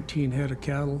 19 head of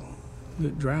cattle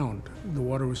that drowned. The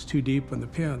water was too deep in the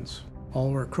pens. All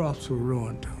of our crops were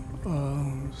ruined.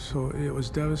 So it was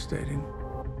devastating.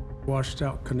 Washed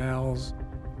out canals,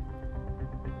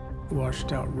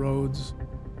 washed out roads,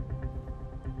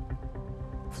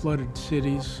 flooded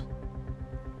cities.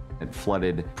 It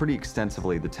flooded pretty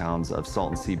extensively the towns of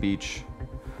Salton Sea Beach,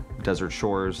 Desert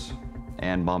Shores,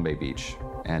 and Bombay Beach,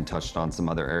 and touched on some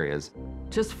other areas.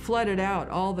 Just flooded out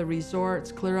all the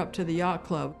resorts, clear up to the yacht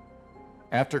club.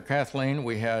 After Kathleen,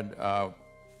 we had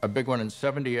a big one in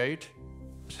 78,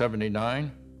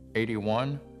 79,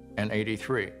 81, and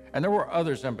 83. And there were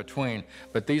others in between,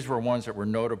 but these were ones that were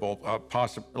notable,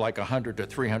 like 100 to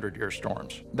 300-year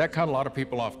storms. That caught a lot of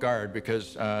people off guard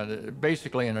because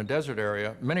basically in a desert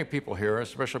area, many people here,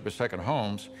 especially with second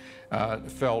homes,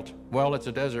 felt, well, it's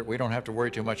a desert, we don't have to worry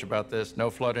too much about this, no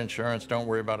flood insurance, don't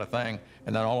worry about a thing.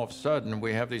 And then all of a sudden,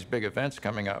 we have these big events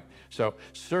coming up. So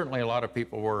certainly a lot of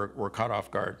people were caught off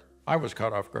guard. I was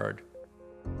caught off guard.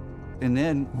 And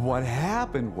then what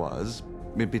happened was,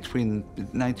 between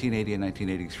 1980 and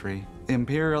 1983,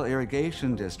 Imperial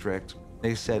Irrigation District,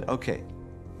 they said, okay,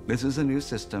 this is a new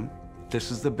system.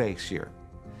 This is the base year.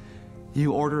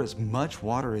 You order as much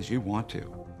water as you want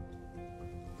to.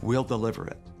 We'll deliver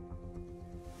it.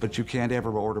 But you can't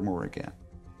ever order more again.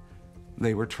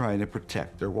 They were trying to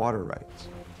protect their water rights.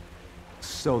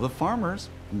 So the farmers,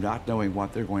 not knowing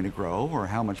what they're going to grow or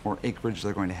how much more acreage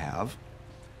they're going to have,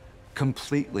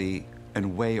 completely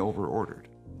and way over-ordered.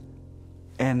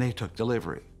 And they took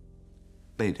delivery.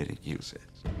 They didn't use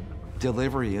it.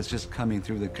 Delivery is just coming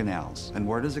through the canals. And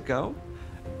where does it go?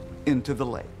 Into the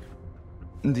lake.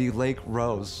 The lake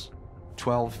rose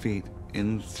 12 feet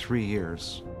in 3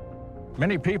 years.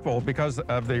 Many people, because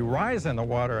of the rise in the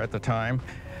water at the time,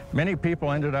 many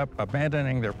people ended up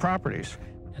abandoning their properties.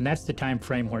 And that's the time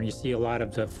frame where you see a lot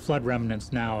of the flood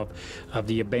remnants now of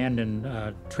the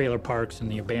abandoned trailer parks and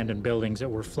the abandoned buildings that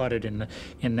were flooded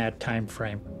in that time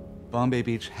frame. Bombay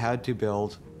Beach had to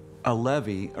build a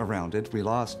levee around it. We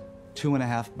lost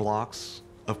 2.5 blocks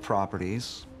of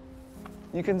properties.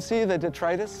 You can see the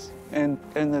detritus and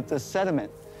the sediment,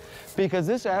 because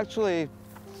this actually,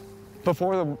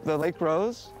 before the lake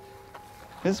rose,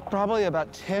 is probably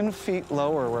about 10 feet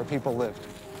lower where people lived.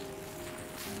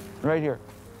 Right here,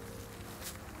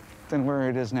 than where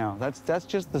it is now. That's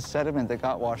just the sediment that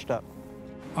got washed up.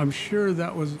 I'm sure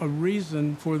that was a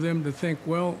reason for them to think,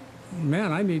 well,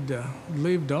 man, I need to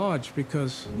leave Dodge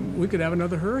because we could have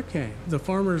another hurricane. The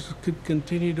farmers could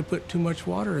continue to put too much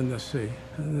water in the sea,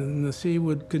 and then the sea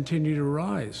would continue to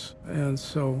rise. And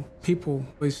so people,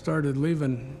 they started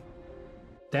leaving.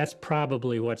 That's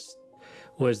probably was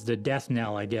the death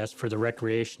knell, I guess, for the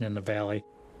recreation in the valley.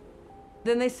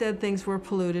 Then they said things were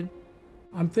polluted.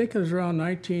 I'm thinking it was around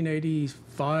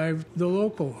 1985, the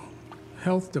local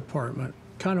health department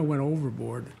kind of went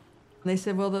overboard. They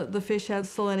said, well, the fish had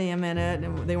selenium in it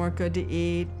and they weren't good to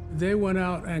eat. They went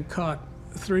out and caught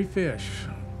 3 fish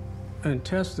and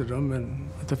tested them, and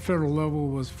at the federal level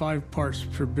was 5 parts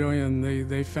per billion.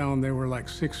 They found they were like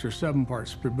 6 or 7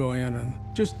 parts per billion, and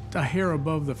just a hair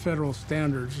above the federal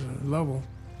standards level.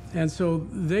 And so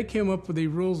they came up with these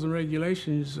rules and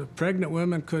regulations. Pregnant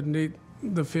women couldn't eat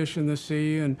the fish in the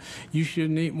sea, and you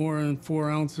shouldn't eat more than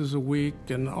 4 ounces a week,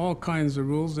 and all kinds of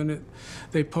rules. And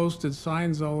they posted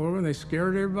signs all over, and they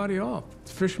scared everybody off.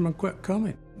 The fishermen quit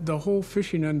coming. The whole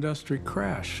fishing industry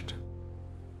crashed.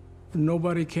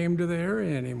 Nobody came to the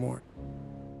area anymore.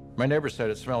 My neighbor said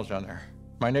it smells down there.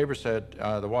 My neighbor said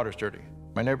the water's dirty.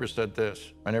 My neighbor said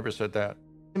this. My neighbor said that.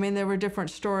 I mean, there were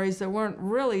different stories that weren't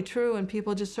really true, and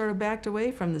people just sort of backed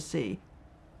away from the sea.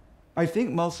 I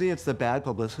think mostly it's the bad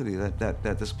publicity that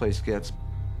this place gets.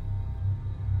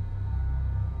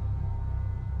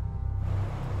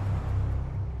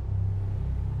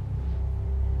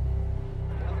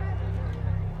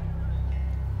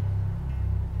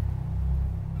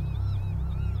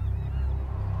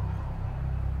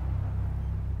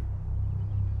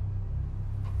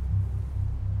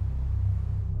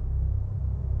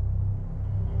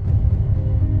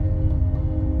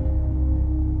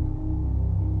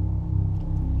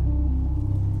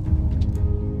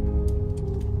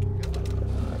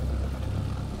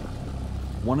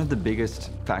 One of the biggest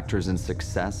factors in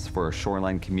success for a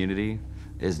shoreline community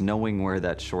is knowing where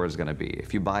that shore is going to be.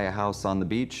 If you buy a house on the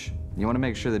beach, you want to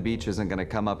make sure the beach isn't going to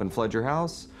come up and flood your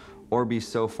house or be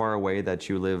so far away that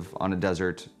you live on a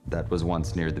desert that was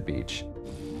once near the beach.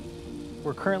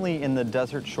 We're currently in the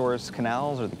Desert Shores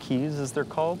Canals, or the Keys as they're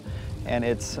called, and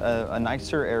it's a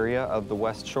nicer area of the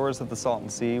west shores of the Salton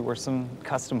Sea where some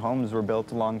custom homes were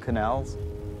built along canals.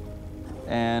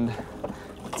 And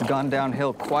it's gone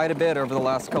downhill quite a bit over the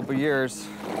last couple years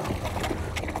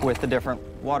with the different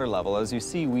water level. As you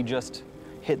see, we just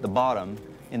hit the bottom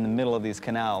in the middle of these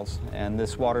canals, and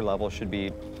this water level should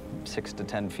be 6 to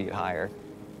 10 feet higher.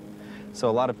 So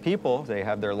a lot of people, they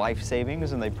have their life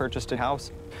savings and they purchased a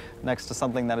house next to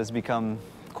something that has become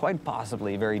quite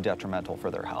possibly very detrimental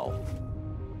for their health.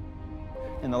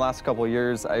 In the last couple of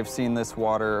years, I've seen this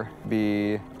water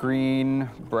be green,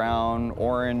 brown,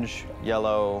 orange,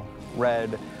 yellow,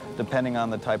 red, depending on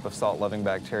the type of salt-loving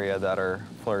bacteria that are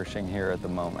flourishing here at the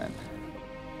moment.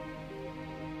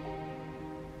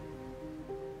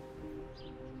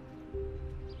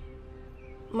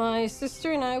 My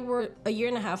sister and I were 1.5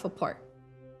 years apart.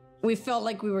 We felt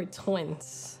like we were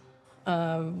twins.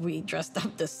 We dressed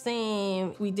up the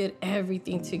same. We did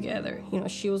everything together. You know,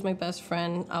 she was my best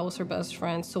friend. I was her best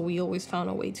friend. So we always found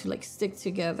a way to like stick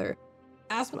together.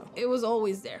 Asthma, it was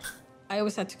always there. I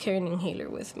always had to carry an inhaler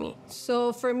with me.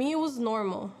 So for me, it was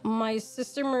normal. My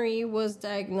sister Marie was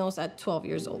diagnosed at 12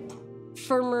 years old.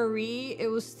 For Marie, it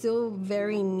was still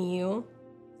very new.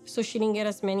 So she didn't get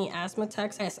as many asthma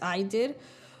attacks as I did,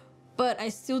 but I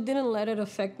still didn't let it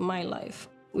affect my life.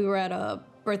 We were at a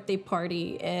birthday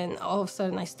party and all of a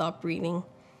sudden I stopped breathing.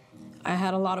 I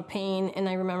had a lot of pain and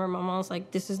I remember my mom was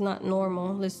like, this is not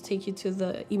normal. Let's take you to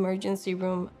the emergency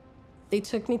room. They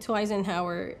took me to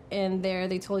Eisenhower, and there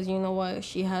they told us, you know what,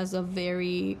 she has a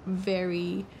very,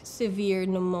 very severe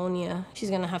pneumonia. She's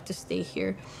gonna have to stay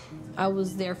here. I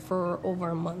was there for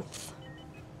over a month.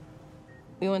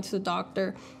 We went to the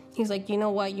doctor. He's like, you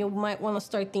know what, you might want to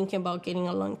start thinking about getting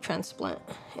a lung transplant.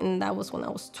 And that was when I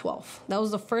was 12. That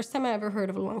was the first time I ever heard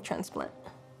of a lung transplant.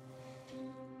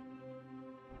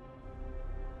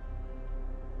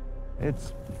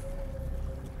 It's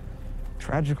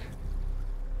tragic.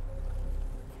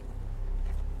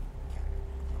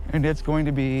 And it's going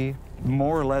to be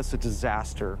more or less a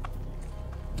disaster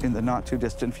in the not too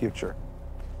distant future.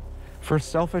 For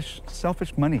selfish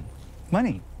money.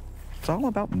 Money. It's all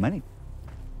about money.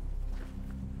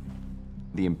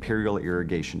 The Imperial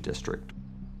Irrigation District.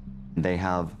 They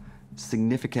have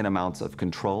significant amounts of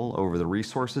control over the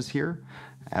resources here,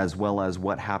 as well as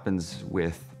what happens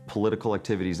with political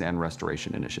activities and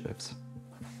restoration initiatives.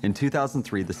 In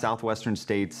 2003, the southwestern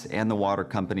states and the water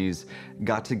companies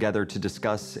got together to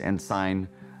discuss and sign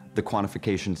the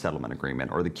Quantification Settlement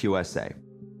Agreement, or the QSA.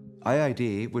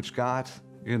 IID, which got,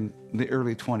 in the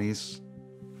early 20s,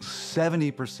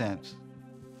 70%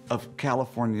 of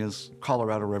California's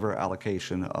Colorado River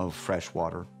allocation of fresh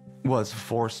water, was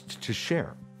forced to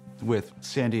share with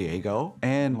San Diego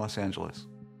and Los Angeles.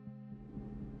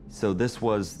 So this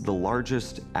was the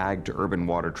largest ag to urban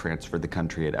water transfer the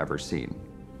country had ever seen.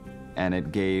 And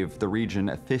it gave the region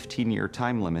a 15-year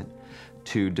time limit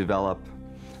to develop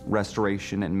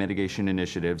restoration and mitigation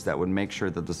initiatives that would make sure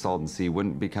that the Salton Sea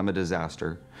wouldn't become a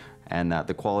disaster and that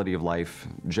the quality of life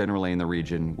generally in the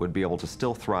region would be able to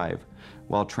still thrive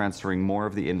while transferring more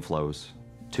of the inflows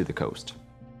to the coast.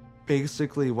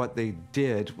 Basically, what they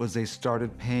did was they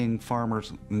started paying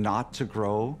farmers not to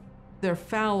grow. They're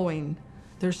fallowing.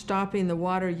 They're stopping the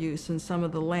water use in some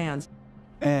of the lands.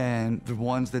 And the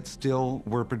ones that still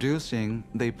were producing,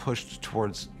 they pushed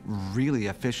towards really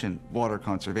efficient water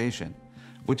conservation,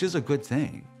 which is a good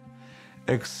thing,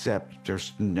 except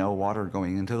there's no water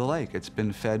going into the lake. It's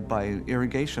been fed by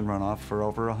irrigation runoff for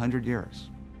over 100 years.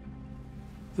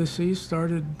 The sea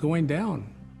started going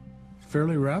down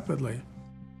fairly rapidly.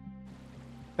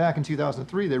 Back in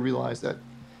 2003, they realized that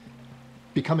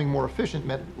becoming more efficient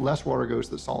meant less water goes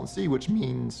to the Salton Sea, which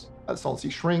means the Salton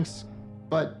Sea shrinks,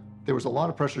 but there was a lot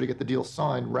of pressure to get the deal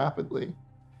signed rapidly,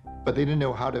 but they didn't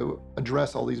know how to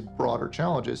address all these broader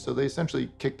challenges, so they essentially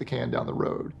kicked the can down the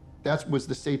road. That was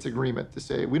the state's agreement to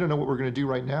say, we don't know what we're going to do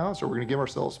right now, so we're going to give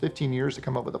ourselves 15 years to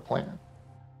come up with a plan.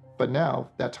 But now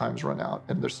that time's run out,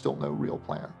 and there's still no real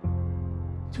plan.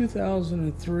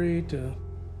 2003 to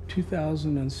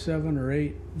 2007 or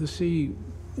 8, the sea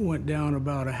went down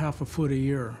about a half a foot a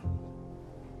year.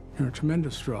 A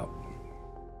tremendous drop.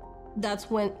 That's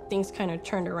when things kind of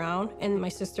turned around, and my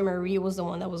sister Marie was the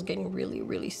one that was getting really,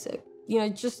 really sick. You know,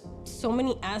 just so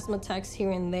many asthma attacks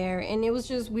here and there, and it was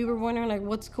just, we were wondering, like,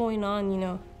 what's going on, you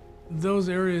know? Those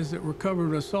areas that were covered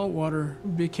with salt water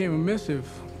became emissive.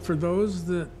 For those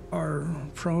that are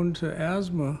prone to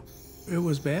asthma, it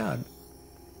was bad.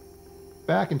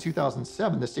 Back in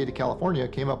 2007, the state of California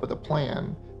came up with a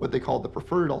plan, what they called the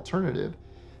preferred alternative,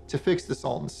 to fix the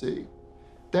Salton Sea.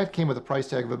 That came with a price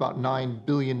tag of about $9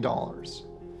 billion.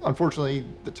 Unfortunately,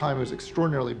 the time was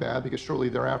extraordinarily bad because shortly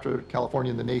thereafter, California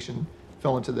and the nation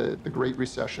fell into the Great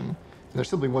Recession, and there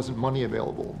simply wasn't money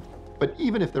available. But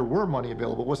even if there were money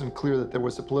available, it wasn't clear that there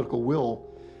was a political will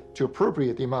to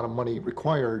appropriate the amount of money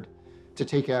required to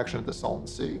take action at the Salton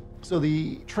Sea. So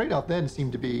the trade-off then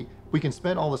seemed to be, we can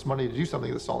spend all this money to do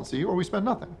something at the Salton Sea, or we spend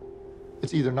nothing.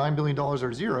 It's either $9 billion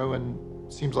or zero, and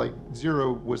it seems like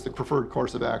zero was the preferred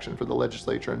course of action for the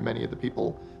legislature and many of the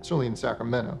people, certainly in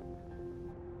Sacramento.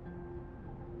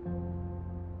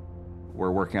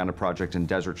 We're working on a project in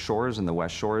Desert Shores and the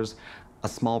West Shores, a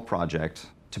small project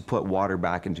to put water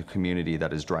back into a community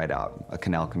that is dried out, a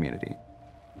canal community.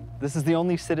 This is the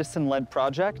only citizen-led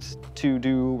project to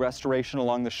do restoration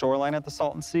along the shoreline at the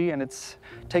Salton Sea, and it's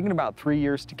taken about 3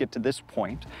 years to get to this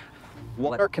point.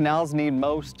 What our canals need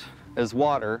most is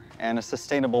water and a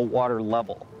sustainable water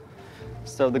level.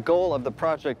 So the goal of the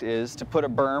project is to put a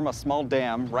berm, a small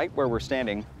dam, right where we're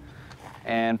standing,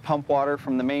 and pump water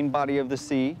from the main body of the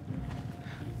sea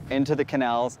into the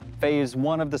canals. Phase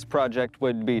 1 of this project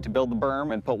would be to build the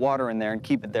berm and put water in there and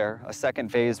keep it there. A second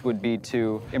phase would be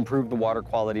to improve the water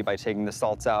quality by taking the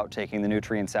salts out, taking the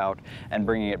nutrients out, and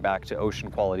bringing it back to ocean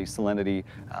quality salinity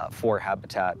for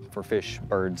habitat for fish,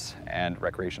 birds, and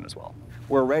recreation as well.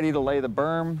 We're ready to lay the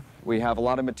berm. We have a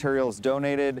lot of materials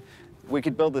donated. We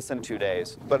could build this in 2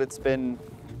 days, but it's been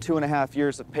 2.5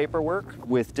 years of paperwork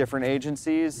with different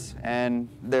agencies, and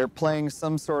they're playing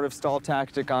some sort of stall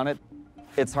tactic on it.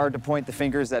 It's hard to point the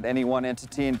fingers at any one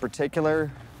entity in particular,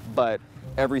 but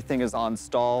everything is on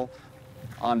stall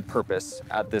on purpose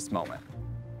at this moment.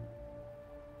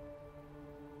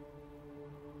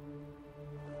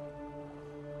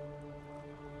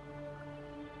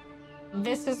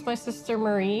 This is my sister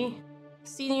Marie.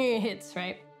 Senior year hits,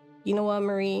 right? You know what,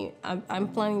 Marie, I'm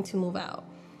planning to move out.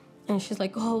 And she's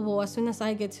like, oh, well, as soon as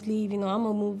I get to leave, I'm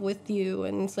gonna move with you.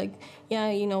 And it's like,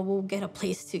 yeah, we'll get a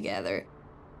place together.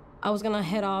 I was gonna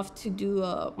head off to do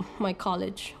my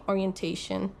college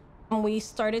orientation. And we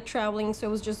started traveling, so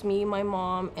it was just me, my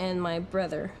mom, and my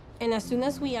brother. And as soon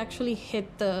as we actually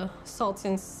hit the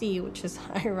Salton Sea, which is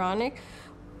ironic,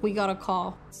 we got a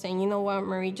call saying, you know what,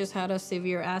 Marie just had a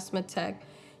severe asthma attack.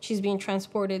 She's being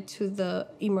transported to the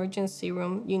emergency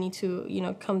room. You need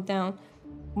to, come down.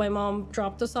 My mom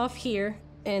dropped us off here,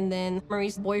 and then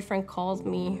Marie's boyfriend called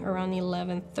me around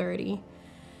 11:30.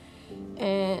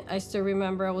 And I still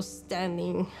remember I was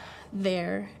standing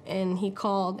there, and he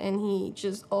called, and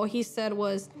all he said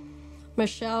was,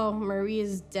 Michelle, Marie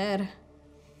is dead.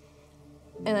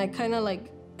 And I kind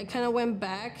of went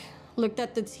back, looked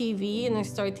at the TV, and I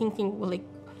started thinking, well,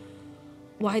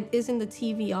 why isn't the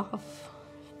TV off?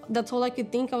 That's all I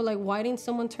could think of, why didn't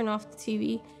someone turn off the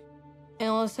TV? And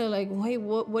I was wait,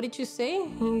 what did you say?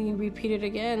 He repeated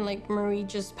again, Marie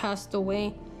just passed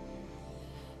away.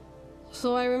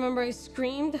 So I remember I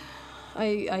screamed,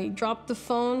 I dropped the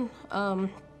phone.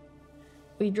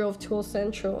 We drove to El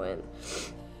Centro, and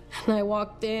I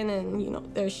walked in,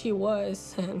 and there she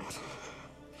was, and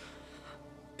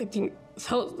I think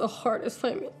that was the hardest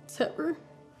 5 minutes ever,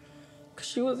 because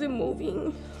she wasn't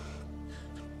moving.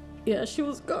 Yeah, she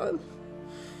was gone,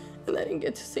 and I didn't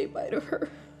get to say bye to her.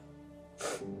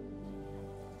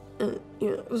 And,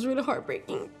 it was really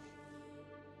heartbreaking.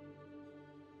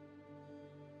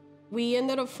 We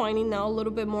ended up finding out a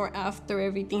little bit more after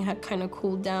everything had kind of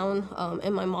cooled down,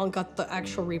 and my mom got the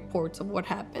actual reports of what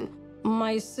happened.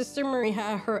 My sister Marie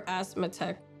had her asthma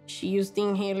attack. She used the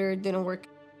inhaler, it didn't work,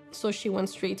 so she went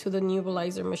straight to the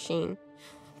nebulizer machine.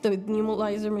 The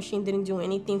nebulizer machine didn't do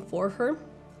anything for her.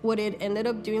 What it ended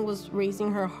up doing was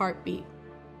raising her heartbeat.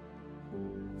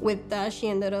 With that, she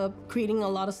ended up creating a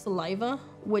lot of saliva,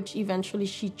 which eventually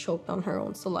she choked on her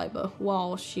own saliva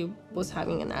while she was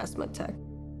having an asthma attack.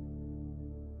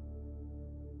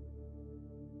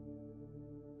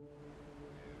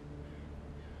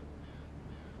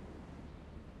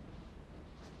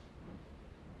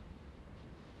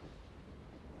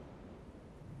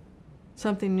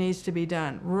 Something needs to be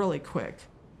done really quick.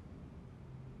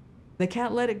 They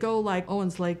can't let it go like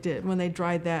Owens Lake did when they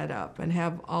dried that up and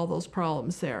have all those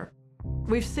problems there.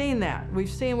 We've seen that. We've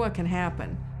seen what can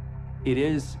happen. It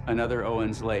is another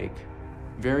Owens Lake.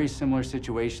 Very similar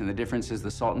situation. The difference is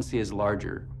the Salton Sea is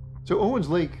larger. So Owens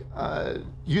Lake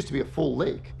used to be a full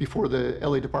lake before the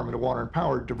LA Department of Water and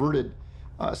Power diverted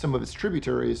some of its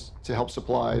tributaries to help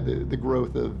supply the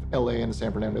growth of LA and the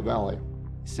San Fernando Valley.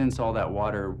 Since all that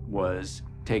water was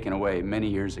taken away many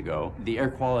years ago, the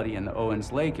air quality in the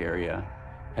Owens Lake area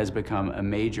has become a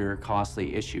major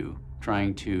costly issue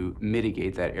trying to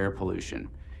mitigate that air pollution.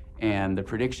 And the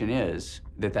prediction is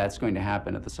that that's going to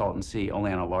happen at the Salton Sea,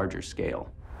 only on a larger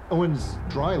scale. Owens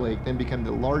Dry Lake then became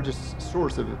the largest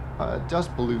source of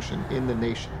dust pollution in the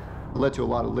nation. It led to a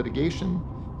lot of litigation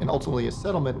and ultimately a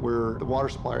settlement where the water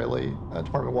supplier, LA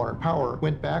Department of Water and Power,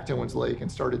 went back to Owens Lake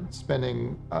and started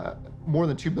spending more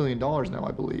than $2 billion now,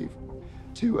 I believe,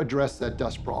 to address that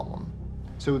dust problem.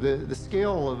 So the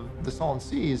scale of the Salton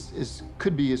Sea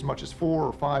could be as much as 4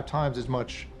 or 5 times as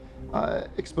much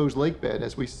exposed lake bed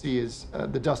as we see as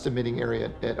the dust emitting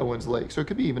area at Owens Lake. So it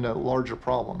could be even a larger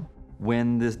problem.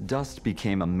 When this dust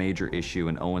became a major issue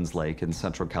in Owens Lake in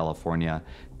Central California,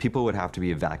 people would have to be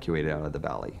evacuated out of the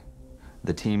valley.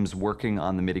 The teams working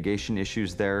on the mitigation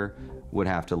issues there would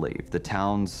have to leave. The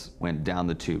towns went down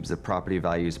the tubes, the property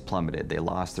values plummeted, they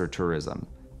lost their tourism.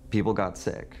 People got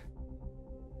sick.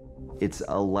 It's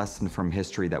a lesson from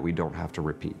history that we don't have to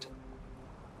repeat.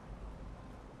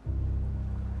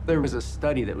 There was a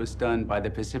study that was done by the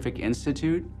Pacific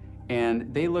Institute,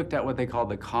 and they looked at what they called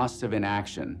the cost of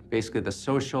inaction, basically the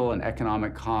social and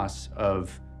economic costs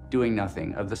of doing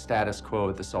nothing, of the status quo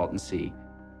at the Salton Sea.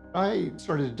 I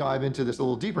started to dive into this a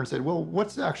little deeper and said, well,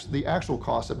 what's actually the actual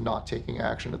cost of not taking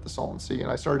action at the Salton Sea?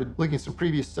 And I started looking at some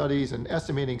previous studies and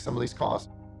estimating some of these costs.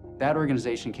 That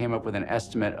organization came up with an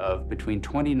estimate of between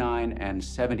 $29 and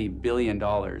 $70 billion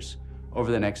over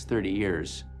the next 30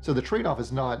 years. So the trade-off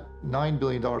is not $9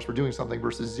 billion for doing something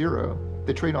versus 0.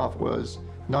 The trade-off was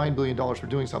 $9 billion for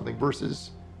doing something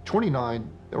versus 29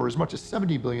 or as much as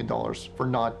 $70 billion for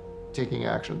not taking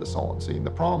action at the Salton Sea. And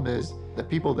the problem is that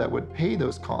people that would pay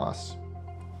those costs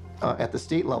at the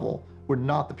state level we're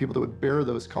not the people that would bear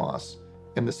those costs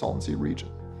in the Salton Sea region.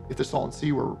 If the Salton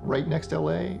Sea were right next to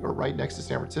LA or right next to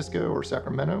San Francisco or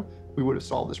Sacramento, we would have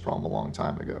solved this problem a long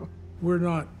time ago. We're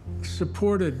not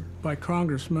supported by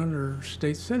congressmen or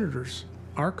state senators.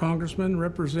 Our congressman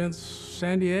represents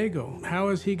San Diego. How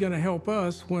is he going to help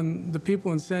us when the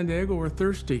people in San Diego are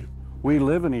thirsty? We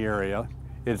live in the area.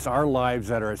 It's our lives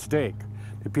that are at stake.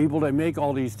 The people that make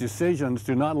all these decisions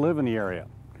do not live in the area,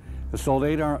 so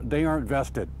they aren't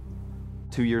vested.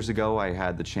 2 years ago, I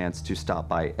had the chance to stop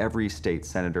by every state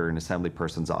senator and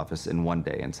assemblyperson's office in one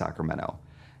day in Sacramento.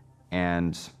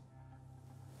 And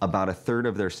about a third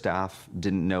of their staff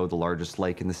didn't know the largest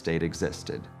lake in the state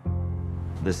existed.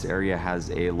 This area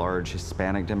has a large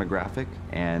Hispanic demographic,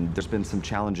 and there's been some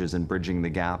challenges in bridging the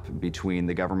gap between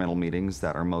the governmental meetings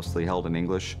that are mostly held in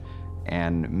English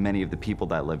and many of the people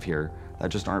that live here that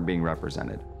just aren't being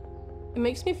represented. It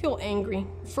makes me feel angry.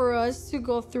 For us to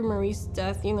go through Marie's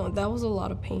death, you know, that was a lot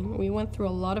of pain. We went through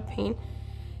a lot of pain.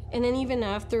 And then even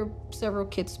after, several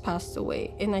kids passed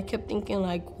away, and I kept thinking,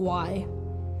 like, why?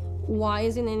 Why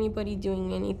isn't anybody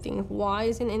doing anything? Why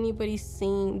isn't anybody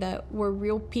seeing that we're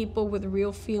real people with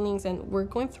real feelings and we're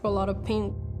going through a lot of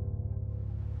pain?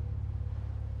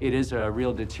 It is a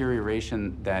real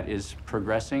deterioration that is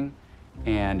progressing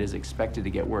and is expected to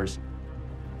get worse.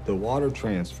 The water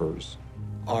transfers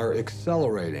are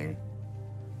accelerating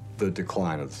the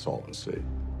decline of the Salton Sea.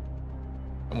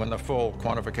 When the full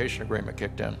quantification agreement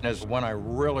kicked in is when I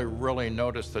really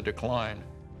noticed the decline.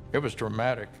 It was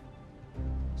dramatic.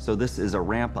 So this is a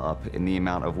ramp up in the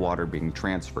amount of water being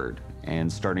transferred.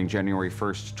 And starting January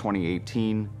 1st,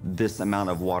 2018, this amount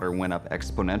of water went up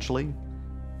exponentially,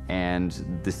 and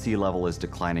the sea level is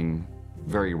declining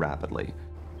very rapidly.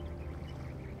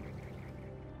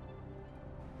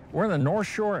 We're in the North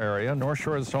Shore area, North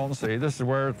Shore of the Salton Sea. This is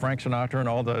where Frank Sinatra and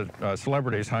all the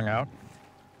celebrities hung out.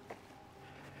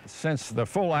 Since the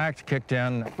full act kicked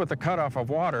in with the cutoff of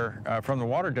water from the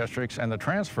water districts and the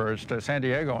transfers to San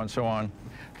Diego and so on,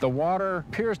 the water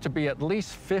appears to be at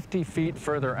least 50 feet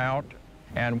further out,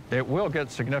 and it will get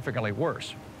significantly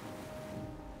worse.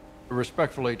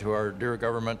 Respectfully to our dear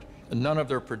government, none of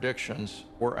their predictions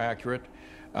were accurate.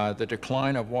 The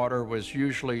decline of water was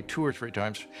usually 2 or 3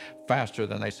 times faster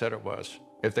than they said it was.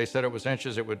 If they said it was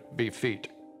inches, it would be feet.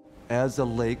 As the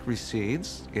lake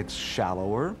recedes, it's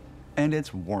shallower and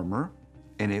it's warmer,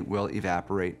 and it will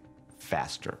evaporate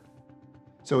faster.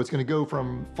 So it's going to go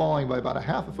from falling by about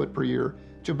 1/2 foot per year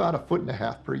to about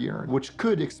 1.5 feet per year, which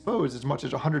could expose as much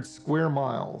as 100 square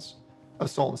miles of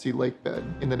Salton Sea lake bed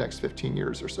in the next 15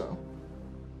 years or so.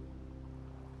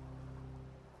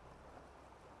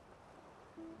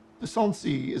 The Salton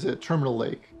Sea is a terminal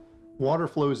lake. Water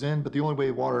flows in, but the only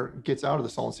way water gets out of the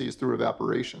Salton Sea is through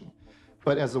evaporation.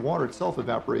 But as the water itself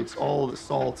evaporates, all the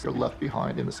salts are left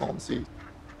behind in the Salton Sea.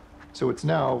 So it's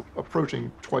now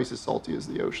approaching twice as salty as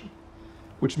the ocean,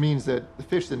 which means that the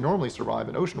fish that normally survive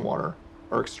in ocean water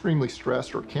are extremely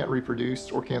stressed or can't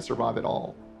reproduce or can't survive at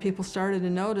all. People started to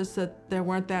notice that there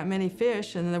weren't that many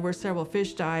fish, and there were several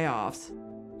fish die-offs.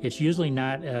 It's usually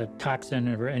not a toxin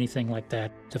or anything like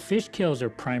that. The fish kills are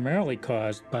primarily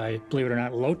caused by, believe it or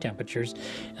not, low temperatures.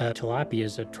 Tilapia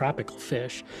is a tropical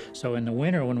fish. So in the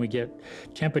winter, when we get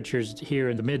temperatures here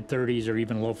in the mid-30s or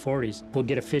even low 40s, we'll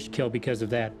get a fish kill because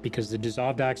of that, because the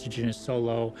dissolved oxygen is so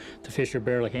low, the fish are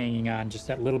barely hanging on. Just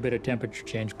that little bit of temperature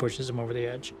change pushes them over the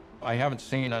edge. I haven't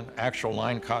seen an actual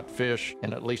line-caught fish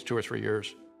in at least 2 or 3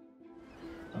 years.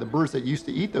 The birds that used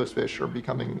to eat those fish are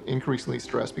becoming increasingly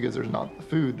stressed because there's not the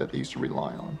food that they used to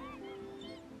rely on.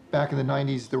 Back in the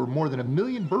 90s, there were more than 1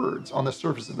 million birds on the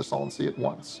surface of the Salton Sea at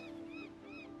once.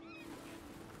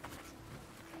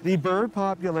 The bird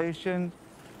population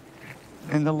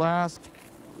in the last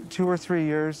 2 or 3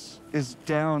 years is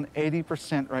down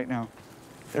 80% right now.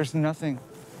 There's nothing.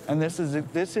 And this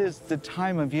is the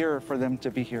time of year for them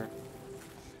to be here.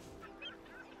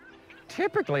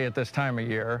 Typically at this time of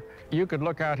year, you could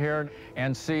look out here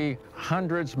and see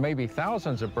hundreds, maybe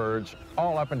thousands of birds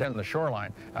all up and down the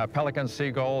shoreline. Pelicans,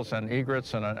 seagulls, and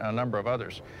egrets, and a number of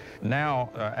others. Now,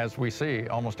 as we see,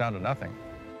 almost down to nothing.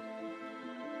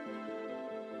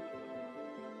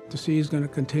 The sea is going to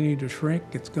continue to shrink.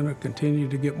 It's going to continue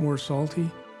to get more salty.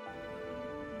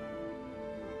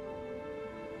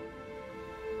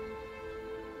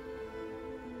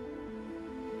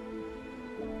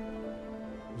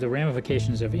 The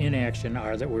ramifications of inaction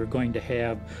are that we're going to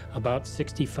have about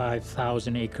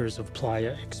 65,000 acres of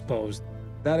playa exposed.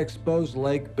 That exposed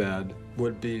lake bed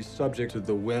would be subject to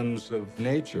the whims of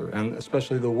nature, and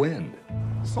especially the wind.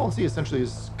 The Salton Sea essentially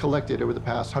has collected over the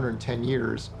past 110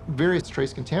 years various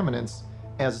trace contaminants.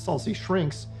 As the Salton Sea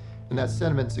shrinks, and that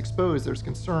sediment's exposed, there's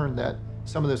concern that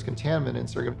some of those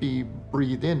contaminants are going to be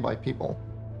breathed in by people.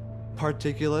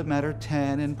 Particulate matter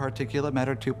 10 and particulate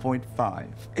matter 2.5.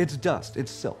 It's dust,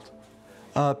 it's silt.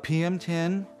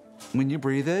 PM10, when you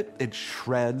breathe it, it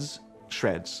shreds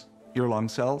your lung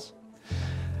cells.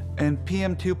 And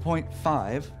PM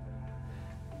 2.5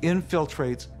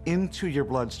 infiltrates into your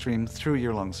bloodstream through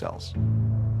your lung cells.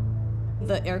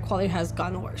 The air quality has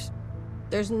gotten worse.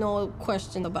 There's no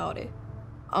question about it.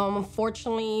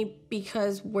 Unfortunately,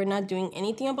 because we're not doing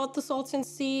anything about the Salton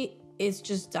Sea, it's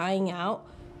just dying out.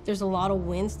 There's a lot of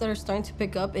winds that are starting to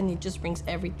pick up, and it just brings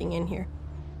everything in here.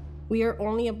 We are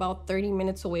only about 30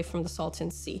 minutes away from the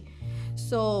Salton Sea.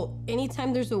 So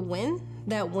anytime there's a wind,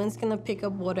 that wind's gonna pick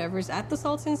up whatever's at the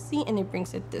Salton Sea and it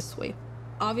brings it this way.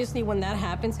 Obviously, when that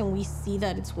happens and we see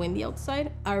that it's windy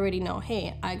outside, I already know,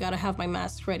 hey, I gotta have my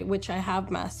mask ready, which I have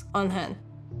masks on hand.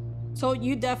 So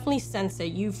you definitely sense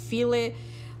it, you feel it.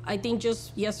 I think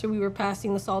just yesterday we were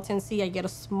passing the Salton Sea, I get a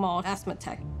small asthma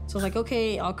attack. So I was like,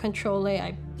 okay, I'll control it.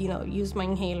 I, used my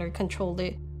inhaler, controlled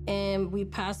it. And we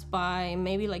passed by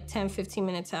maybe like 10, 15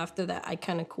 minutes after that, I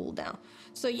kind of cooled down.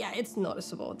 So yeah, it's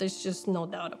noticeable. There's just no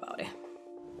doubt about it.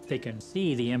 They can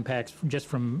see the impacts just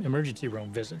from emergency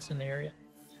room visits in the area.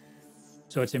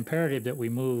 So it's imperative that we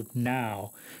move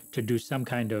now to do some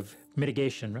kind of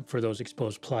mitigation for those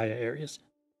exposed playa areas.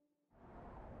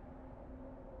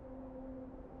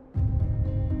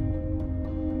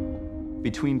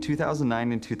 Between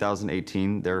 2009 and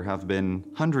 2018, there have been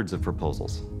hundreds of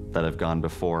proposals that have gone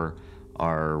before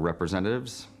our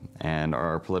representatives and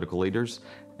our political leaders,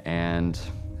 and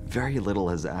very little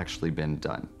has actually been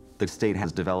done. The state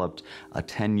has developed a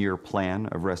 10-year plan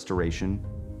of restoration,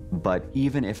 but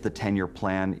even if the 10-year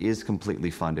plan is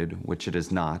completely funded, which it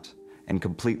is not, and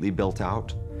completely built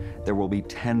out, there will be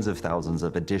tens of thousands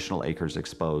of additional acres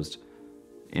exposed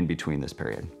in between this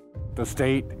period. The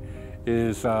state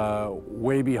is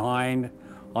way behind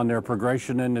on their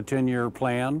progression in the 10-year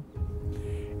plan,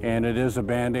 and it is a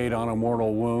Band-Aid on a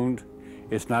mortal wound.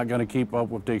 It's not going to keep up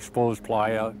with the exposed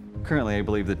playa. Currently, I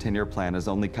believe the 10-year plan has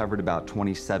only covered about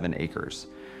 27 acres.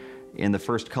 In the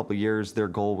first couple years, their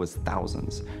goal was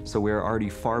thousands, so we're already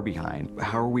far behind.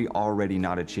 How are we already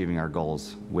not achieving our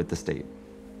goals with the state?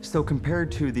 So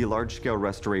compared to the large-scale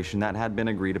restoration that had been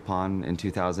agreed upon in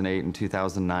 2008 and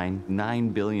 2009,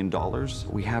 $9 billion,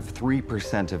 we have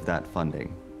 3% of that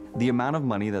funding. The amount of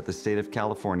money that the state of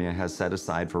California has set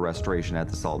aside for restoration at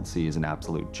the Salton Sea is an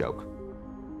absolute joke.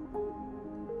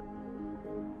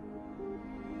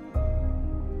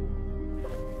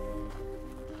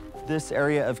 This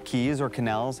area of keys or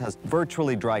canals has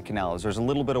virtually dry canals. There's a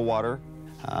little bit of water.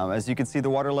 As you can see,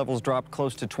 the water levels dropped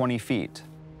close to 20 feet.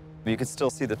 You can still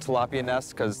see the tilapia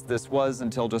nest because this was,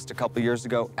 until just a couple years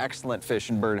ago, excellent fish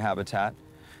and bird habitat.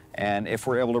 And if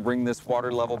we're able to bring this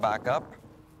water level back up,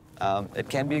 it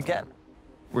can be again.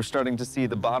 We're starting to see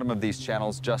the bottom of these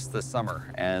channels just this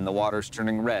summer, and the water's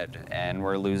turning red, and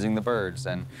we're losing the birds.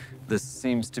 And this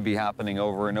seems to be happening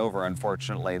over and over,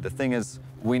 unfortunately. The thing is,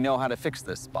 we know how to fix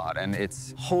this spot, and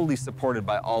it's wholly supported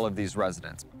by all of these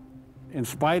residents. In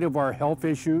spite of our health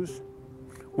issues,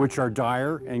 which are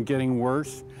dire and getting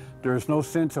worse, there's no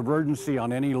sense of urgency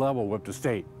on any level with the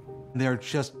state. They're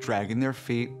just dragging their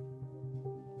feet.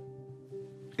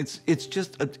 It's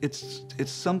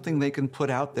something they can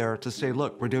put out there to say,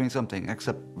 look, we're doing something,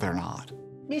 except they're not.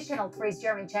 News Channel 3's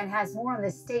Jeremy Chen has more on the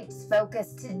state's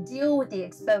focus to deal with the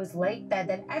exposed lake bed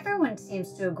that everyone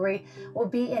seems to agree will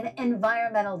be an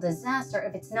environmental disaster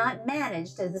if it's not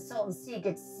managed as the Salton Sea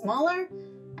gets smaller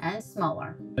and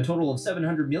smaller. A total of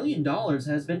 $700 million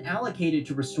has been allocated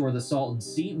to restore the Salton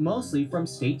Sea, mostly from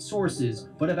state sources,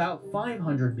 but about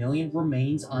 $500 million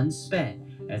remains unspent,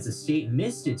 as the state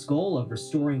missed its goal of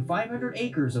restoring 500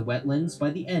 acres of wetlands by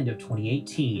the end of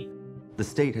 2018. The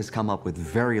state has come up with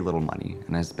very little money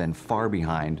and has been far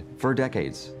behind for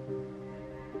decades.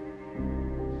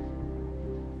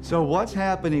 So what's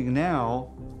happening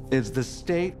now is the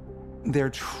state, they're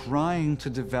trying to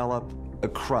develop a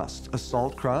crust, a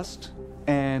salt crust,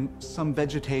 and some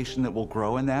vegetation that will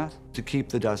grow in that to keep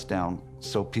the dust down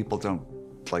so people don't,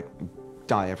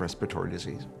 die of respiratory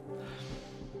disease.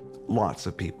 Lots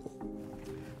of people.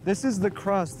 This is the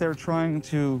crust they're trying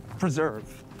to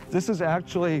preserve. This is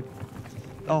actually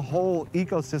a whole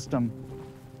ecosystem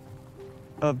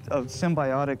of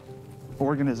symbiotic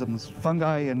organisms,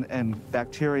 fungi and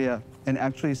bacteria, and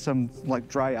actually some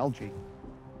dry algae.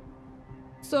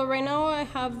 So right now I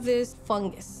have this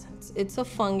fungus. It's a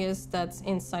fungus that's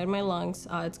inside my lungs.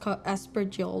 It's called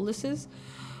aspergillosis,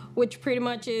 which pretty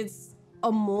much is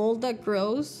a mold that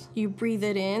grows, you breathe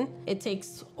it in, it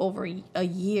takes over a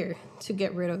year to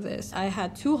get rid of this. I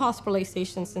had 2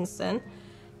 hospitalizations since then,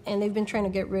 and they've been trying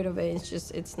to get rid of it.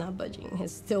 It's not budging.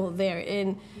 It's still there.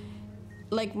 And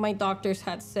like my doctors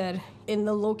had said, in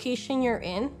the location you're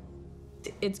in,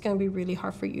 it's gonna be really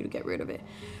hard for you to get rid of it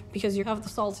because you have the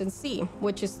Salton Sea,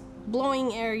 which is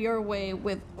blowing air your way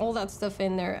with all that stuff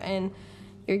in there, and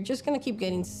you're just gonna keep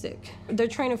getting sick. They're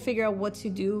trying to figure out what to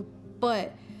do,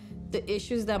 but the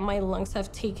issue is that my lungs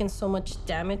have taken so much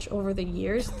damage over the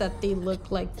years that they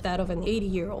look like that of an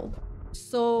 80-year-old.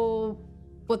 So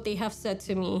what they have said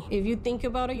to me, if you think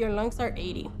about it, your lungs are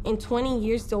 80. In 20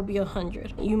 years, they'll be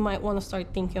 100. You might want to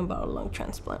start thinking about a lung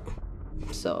transplant.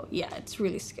 So yeah, it's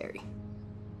really scary.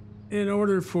 In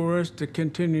order for us to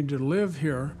continue to live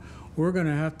here, we're going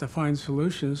to have to find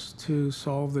solutions to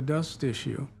solve the dust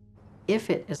issue. If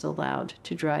it is allowed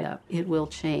to dry up, it will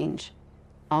change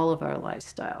all of our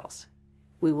lifestyles.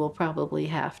 We will probably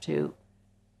have to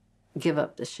give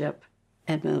up the ship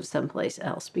and move someplace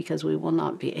else because we will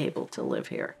not be able to live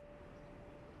here.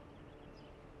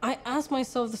 I ask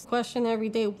myself this question every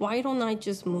day, why don't I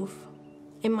just move?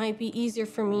 It might be easier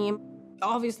for me.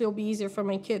 Obviously, it'll be easier for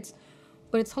my kids,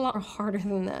 but it's a lot harder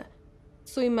than that.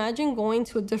 So imagine going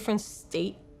to a different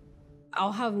state.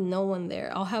 I'll have no one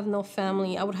there. I'll have no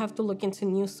family. I would have to look into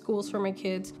new schools for my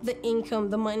kids. The income,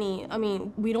 the money. I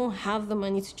mean, we don't have the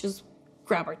money to just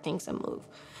grab our things and move.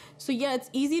 So yeah, it's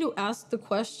easy to ask the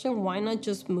question, why not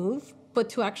just move? But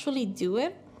to actually do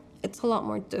it, it's a lot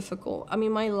more difficult. I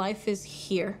mean, my life is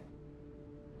here.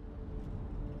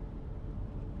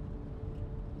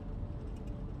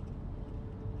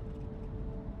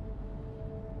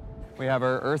 We have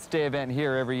our Earth Day event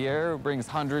here every year. It brings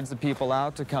hundreds of people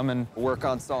out to come and work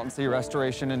on Salton Sea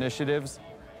restoration initiatives.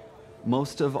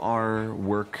 Most of our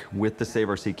work with the Save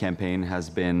Our Sea campaign has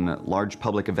been large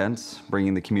public events,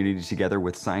 bringing the community together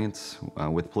with science,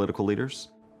 with political leaders.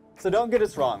 So don't get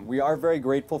us wrong, we are very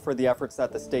grateful for the efforts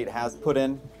that the state has put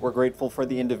in. We're grateful for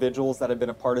the individuals that have been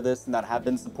a part of this and that have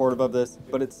been supportive of this,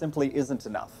 but it simply isn't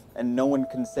enough. And no one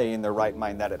can say in their right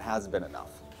mind that it has been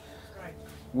enough. Right.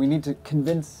 We need to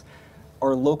convince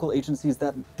our local agencies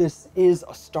that this is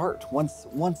a start. Once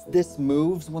this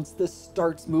moves, once this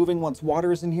starts moving, once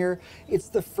water is in here, it's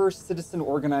the first citizen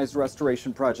organized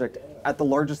restoration project at the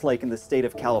largest lake in the state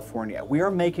of California. We are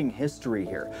making history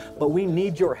here, but we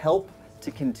need your help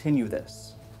to continue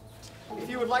this. If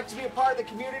you would like to be a part of the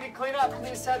community cleanup,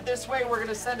 please head this way. We're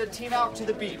gonna send a team out to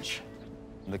the beach.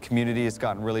 The community has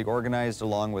gotten really organized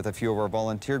along with a few of our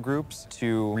volunteer groups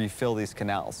to refill these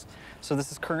canals. So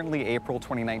this is currently April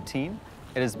 2019.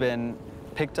 It has been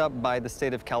picked up by the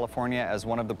state of California as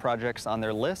one of the projects on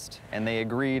their list, and they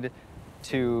agreed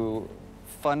to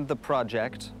fund the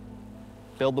project,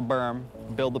 build the berm,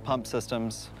 build the pump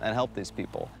systems, and help these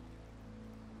people.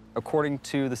 According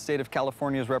to the state of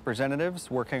California's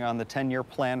representatives working on the 10-year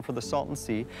plan for the Salton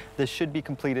Sea, this should be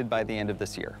completed by the end of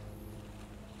this year.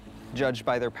 Judged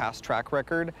by their past track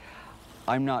record,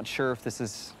 I'm not sure if this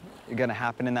is going to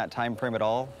happen in that time frame at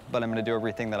all, but I'm going to do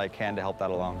everything that I can to help that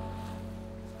along.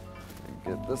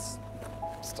 Get this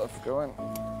stuff going.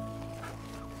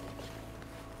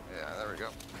 Yeah, there we go.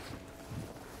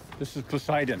 This is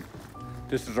Poseidon.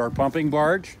 This is our pumping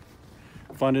barge,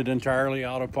 funded entirely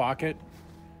out of pocket.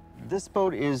 This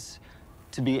boat is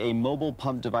to be a mobile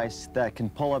pump device that can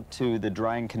pull up to the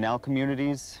drying canal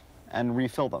communities and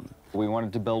refill them. We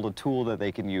wanted to build a tool that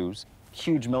they can use.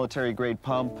 Huge military-grade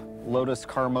pump, Lotus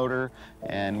car motor,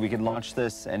 and we could launch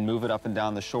this and move it up and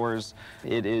down the shores.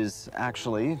 It is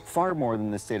actually far more than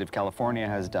the state of California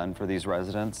has done for these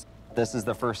residents. This is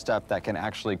the first step that can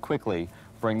actually quickly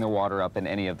bring the water up in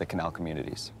any of the canal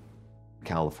communities.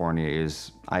 California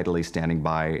is idly standing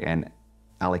by and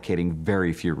allocating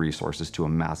very few resources to a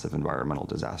massive environmental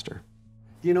disaster.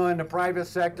 You know, in the private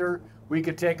sector, we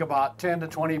could take about $10,000 to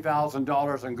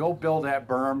 $20,000 and go build that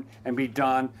berm and be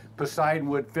done. Poseidon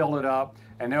would fill it up,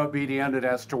 and that would be the end of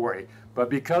that story. But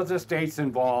because the state's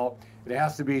involved, it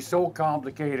has to be so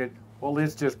complicated, well,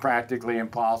 it's just practically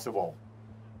impossible.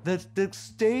 The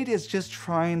state is just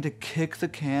trying to kick the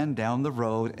can down the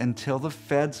road until the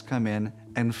feds come in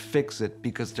and fix it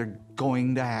because they're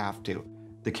going to have to.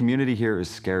 The community here is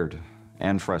scared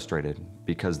and frustrated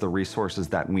because the resources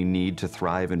that we need to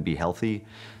thrive and be healthy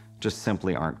just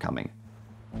simply aren't coming.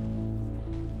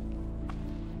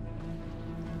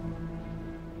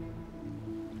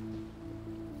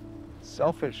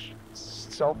 Selfish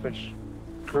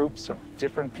groups of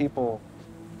different people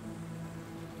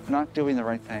not doing the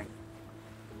right thing.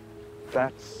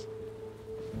 That's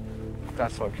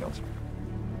what kills me.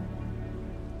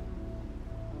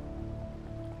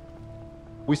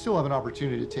 we still have an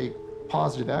opportunity to take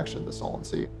positive action in the Salton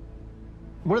Sea.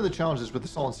 One of the challenges with the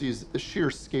Salton Sea is the sheer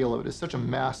scale of it is such a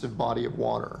massive body of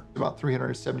water, about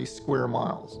 370 square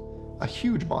miles, a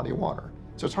huge body of water.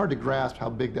 So it's hard to grasp how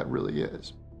big that really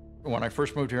is. When I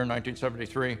first moved here in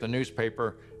 1973, the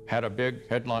newspaper had a big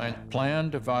headline, "Plan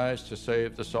devised to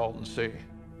save the Salton Sea."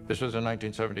 This was in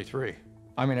 1973.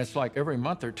 I mean, it's like every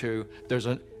month or two, there's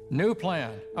a new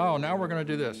plan. Oh, now we're going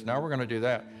to do this. Now we're going to do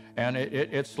that. And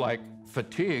it's like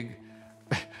fatigue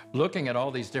looking at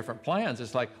all these different plans.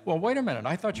 It's like, well, wait a minute.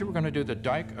 I thought you were going to do the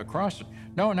dike across it.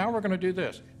 No, now we're going to do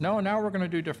this. No, now we're going to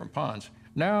do different ponds.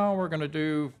 Now we're going to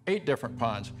do 8 different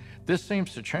ponds. This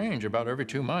seems to change about every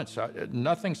 2 months.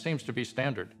 Nothing seems to be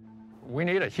standard. We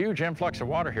need a huge influx of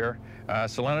water here.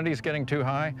 Salinity is getting too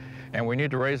high, and we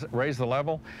need to raise the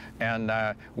level, and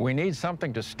we need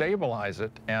something to stabilize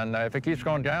it. And if it keeps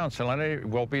going down, salinity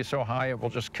will be so high it will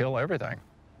just kill everything.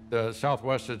 The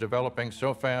Southwest is developing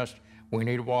so fast. We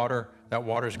need water. That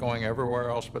water's going everywhere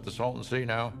else but the Salton Sea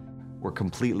now. We're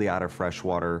completely out of fresh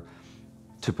water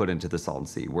to put into the Salton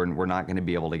Sea. We're not going to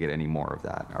be able to get any more of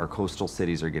that. Our coastal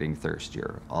cities are getting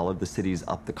thirstier. All of the cities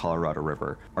up the Colorado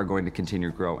River are going to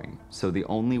continue growing. So the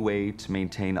only way to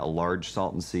maintain a large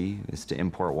Salton Sea is to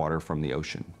import water from the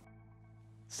ocean.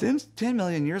 Since 10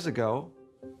 million years ago,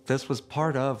 this was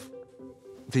part of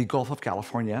the Gulf of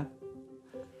California.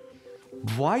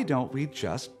 Why don't we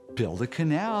just build a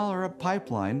canal or a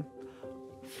pipeline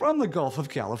from the Gulf of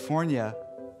California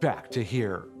back to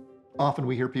here? Often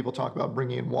we hear people talk about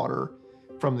bringing in water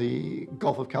from the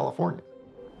Gulf of California.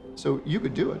 So you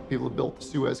could do it. People have built the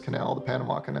Suez Canal, the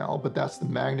Panama Canal, but that's the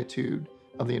magnitude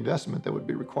of the investment that would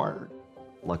be required.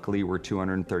 Luckily, we're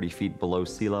 230 feet below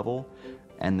sea level,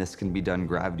 and this can be done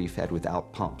gravity-fed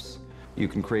without pumps. You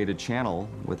can create a channel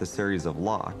with a series of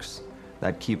locks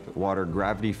that keep water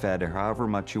gravity-fed however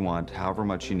much you want, however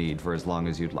much you need, for as long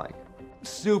as you'd like.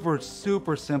 Super,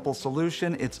 super simple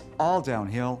solution. It's all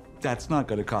downhill. That's not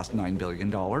going to cost $9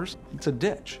 billion. It's a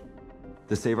ditch.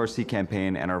 The Save Our Sea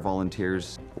campaign and our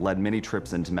volunteers led many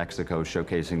trips into Mexico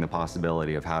showcasing the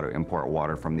possibility of how to import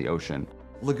water from the ocean.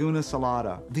 Laguna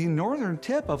Salada. The northern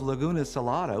tip of Laguna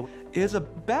Salada is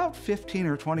about 15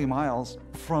 or 20 miles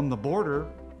from the border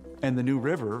and the New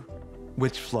River,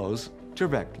 which flows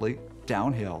directly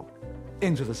downhill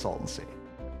into the Salton Sea.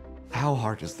 How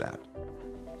hard is that?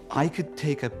 I could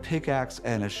take a pickaxe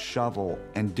and a shovel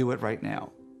and do it right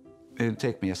now. It'd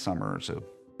take me a summer or two.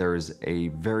 There is a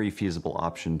very feasible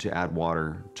option to add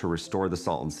water to restore the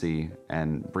Salton Sea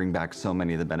and bring back so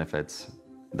many of the benefits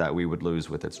that we would lose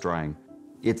with its drying.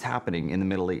 It's happening in the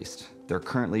Middle East. They're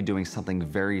currently doing something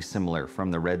very similar from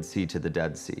the Red Sea to the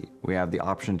Dead Sea. We have the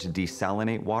option to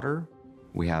desalinate water.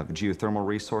 We have geothermal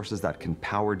resources that can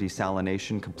power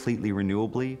desalination completely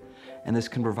renewably, and this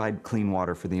can provide clean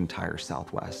water for the entire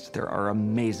Southwest. There are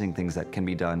amazing things that can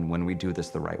be done when we do this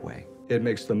the right way. It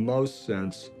makes the most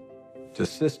sense to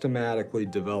systematically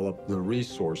develop the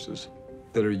resources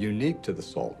that are unique to the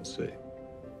Salton Sea.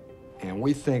 And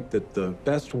we think that the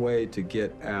best way to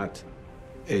get at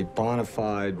a bona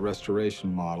fide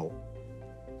restoration model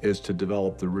is to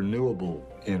develop the renewable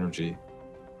energy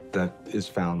that is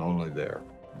found only there.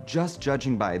 Just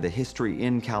judging by the history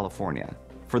in California,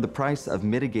 for the price of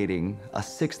mitigating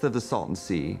 1/6 of the Salton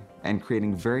Sea and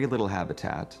creating very little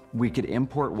habitat, we could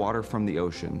import water from the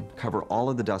ocean, cover all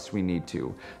of the dust we need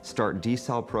to, start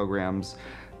desal programs,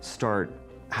 start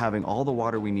having all the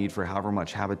water we need for however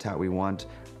much habitat we want,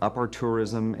 up our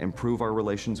tourism, improve our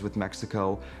relations with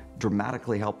Mexico,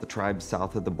 dramatically help the tribes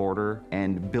south of the border,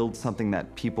 and build something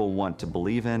that people want to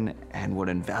believe in and would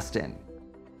invest in.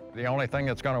 The only thing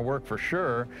that's going to work for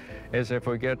sure is if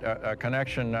we get a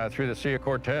connection through the Sea of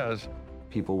Cortez.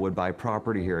 People would buy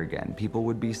property here again. People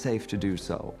would be safe to do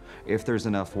so if there's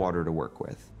enough water to work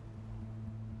with.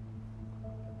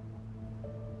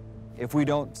 If we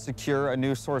don't secure a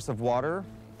new source of water,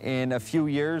 in a few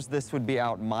years, this would be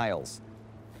out miles.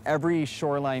 Every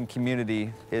shoreline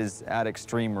community is at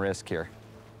extreme risk here.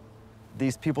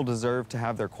 These people deserve to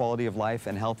have their quality of life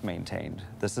and health maintained.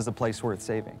 This is a place worth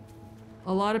saving.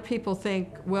 A lot of people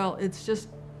think, well, it's just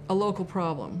a local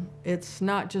problem. It's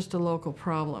not just a local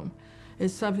problem.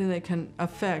 It's something that can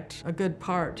affect a good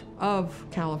part of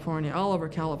California, all over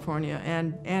California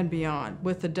and beyond.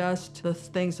 With the dust, the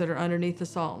things that are underneath the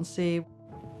Salton Sea.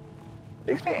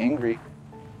 Makes me angry.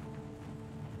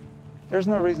 There's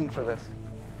no reason for this.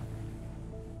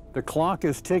 The clock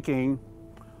is ticking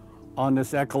on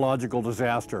this ecological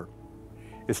disaster.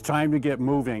 It's time to get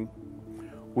moving.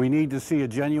 We need to see a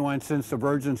genuine sense of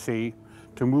urgency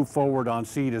to move forward on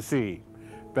Sea to Sea.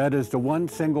 That is the one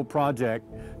single project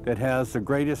that has the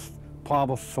greatest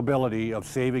possibility of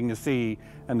saving the sea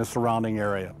and the surrounding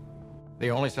area. The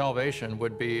only salvation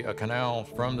would be a canal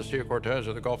from the Sea of Cortez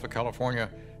or the Gulf of California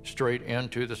straight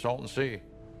into the Salton Sea.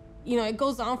 You know, it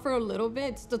goes on for a little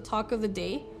bit, it's the talk of the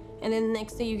day, and then the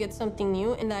next day you get something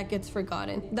new and that gets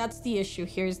forgotten. That's the issue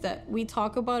here, is that we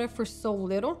talk about it for so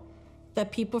little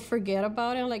that people forget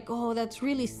about it, like, oh, that's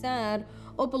really sad.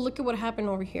 Oh, but look at what happened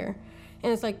over here.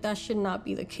 And it's like, that should not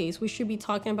be the case. We should be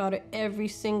talking about it every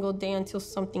single day until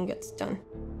something gets done.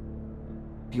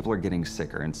 People are getting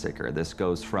sicker and sicker. This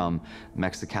goes from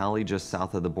Mexicali, just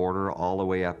south of the border, all the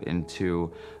way up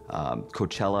into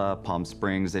Coachella, Palm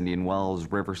Springs, Indian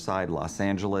Wells, Riverside, Los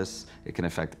Angeles. It can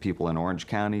affect the people in Orange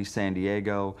County, San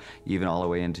Diego, even all the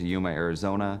way into Yuma,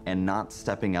 Arizona. And not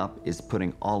stepping up is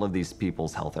putting all of these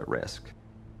people's health at risk.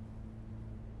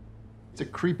 It's a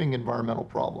creeping environmental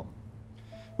problem,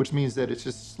 which means that it's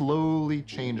just slowly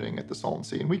changing at the Salton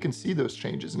Sea. And we can see those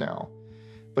changes now.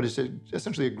 But it's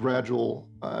essentially a gradual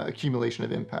accumulation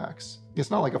of impacts. It's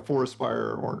not like a forest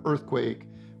fire or an earthquake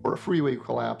or a freeway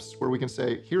collapse where we can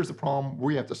say, here's the problem,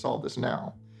 we have to solve this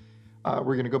now.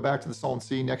 We're gonna go back to the Salton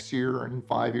Sea next year or in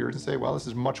 5 years and say, well, this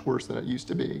is much worse than it used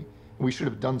to be. And we should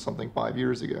have done something 5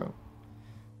 years ago.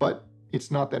 But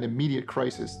it's not that immediate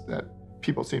crisis that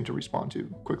people seem to respond to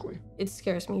quickly. It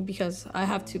scares me because I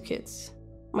have 2 kids.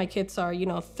 My kids are,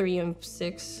 3 and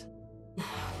 6.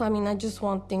 I mean, I just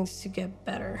want things to get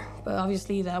better, but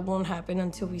obviously that won't happen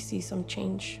until we see some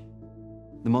change.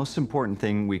 The most important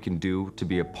thing we can do to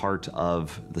be a part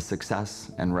of the success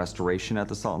and restoration at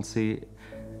the Salton Sea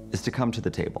is to come to the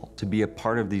table, to be a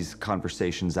part of these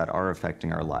conversations that are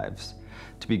affecting our lives,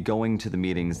 to be going to the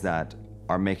meetings that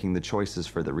are making the choices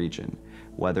for the region,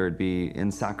 whether it be in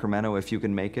Sacramento if you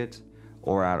can make it,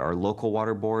 or at our local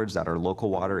water boards, at our local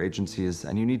water agencies,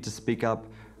 and you need to speak up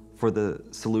for the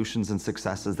solutions and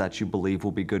successes that you believe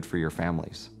will be good for your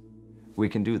families. We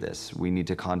can do this. We need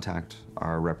to contact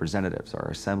our representatives, our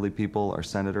assembly people, our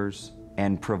senators,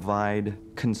 and provide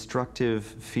constructive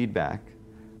feedback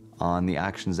on the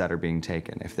actions that are being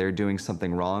taken. If they're doing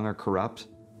something wrong or corrupt,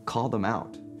 call them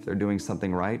out. If they're doing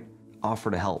something right,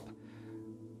 offer to help.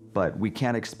 But we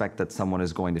can't expect that someone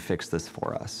is going to fix this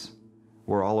for us.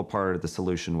 We're all a part of the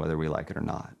solution, whether we like it or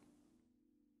not.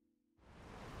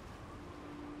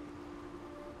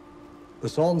 The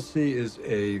Salton Sea is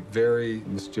a very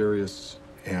mysterious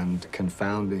and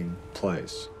confounding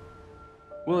place.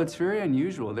 Well, it's very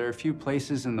unusual. There are few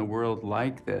places in the world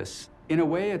like this. In a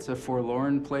way, it's a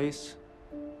forlorn place,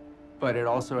 but it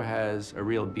also has a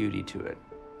real beauty to it.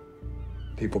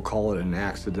 People call it an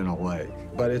accidental lake,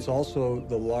 but it's also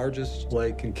the largest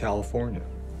lake in California.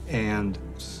 And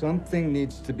something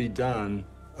needs to be done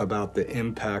about the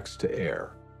impacts to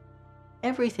air.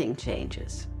 Everything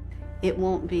changes. It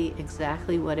won't be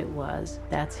exactly what it was.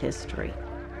 That's history.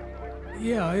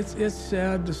 Yeah, it's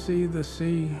sad to see the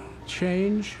sea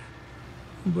change,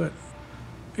 but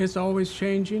it's always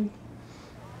changing,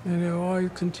 and it'll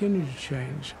always continue to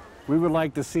change. We would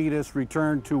like to see this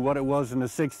return to what it was in the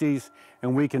 60s,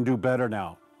 and we can do better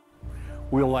now.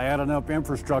 We'll add enough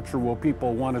infrastructure where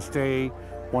people want to stay,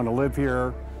 want to live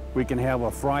here. We can have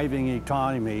a thriving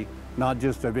economy, not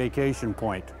just a vacation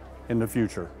point in the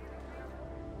future.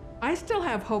 I still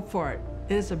have hope for it.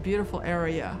 It is a beautiful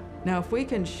area. Now, if we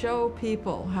can show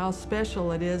people how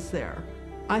special it is there,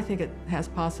 I think it has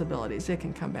possibilities. It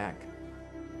can come back.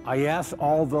 I ask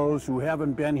all those who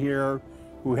haven't been here,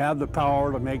 who have the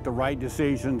power to make the right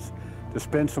decisions, to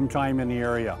spend some time in the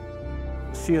area.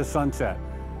 See a sunset,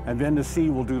 and then the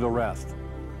sea will do the rest.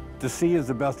 The sea is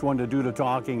the best one to do the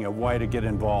talking of why to get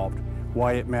involved,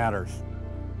 why it matters.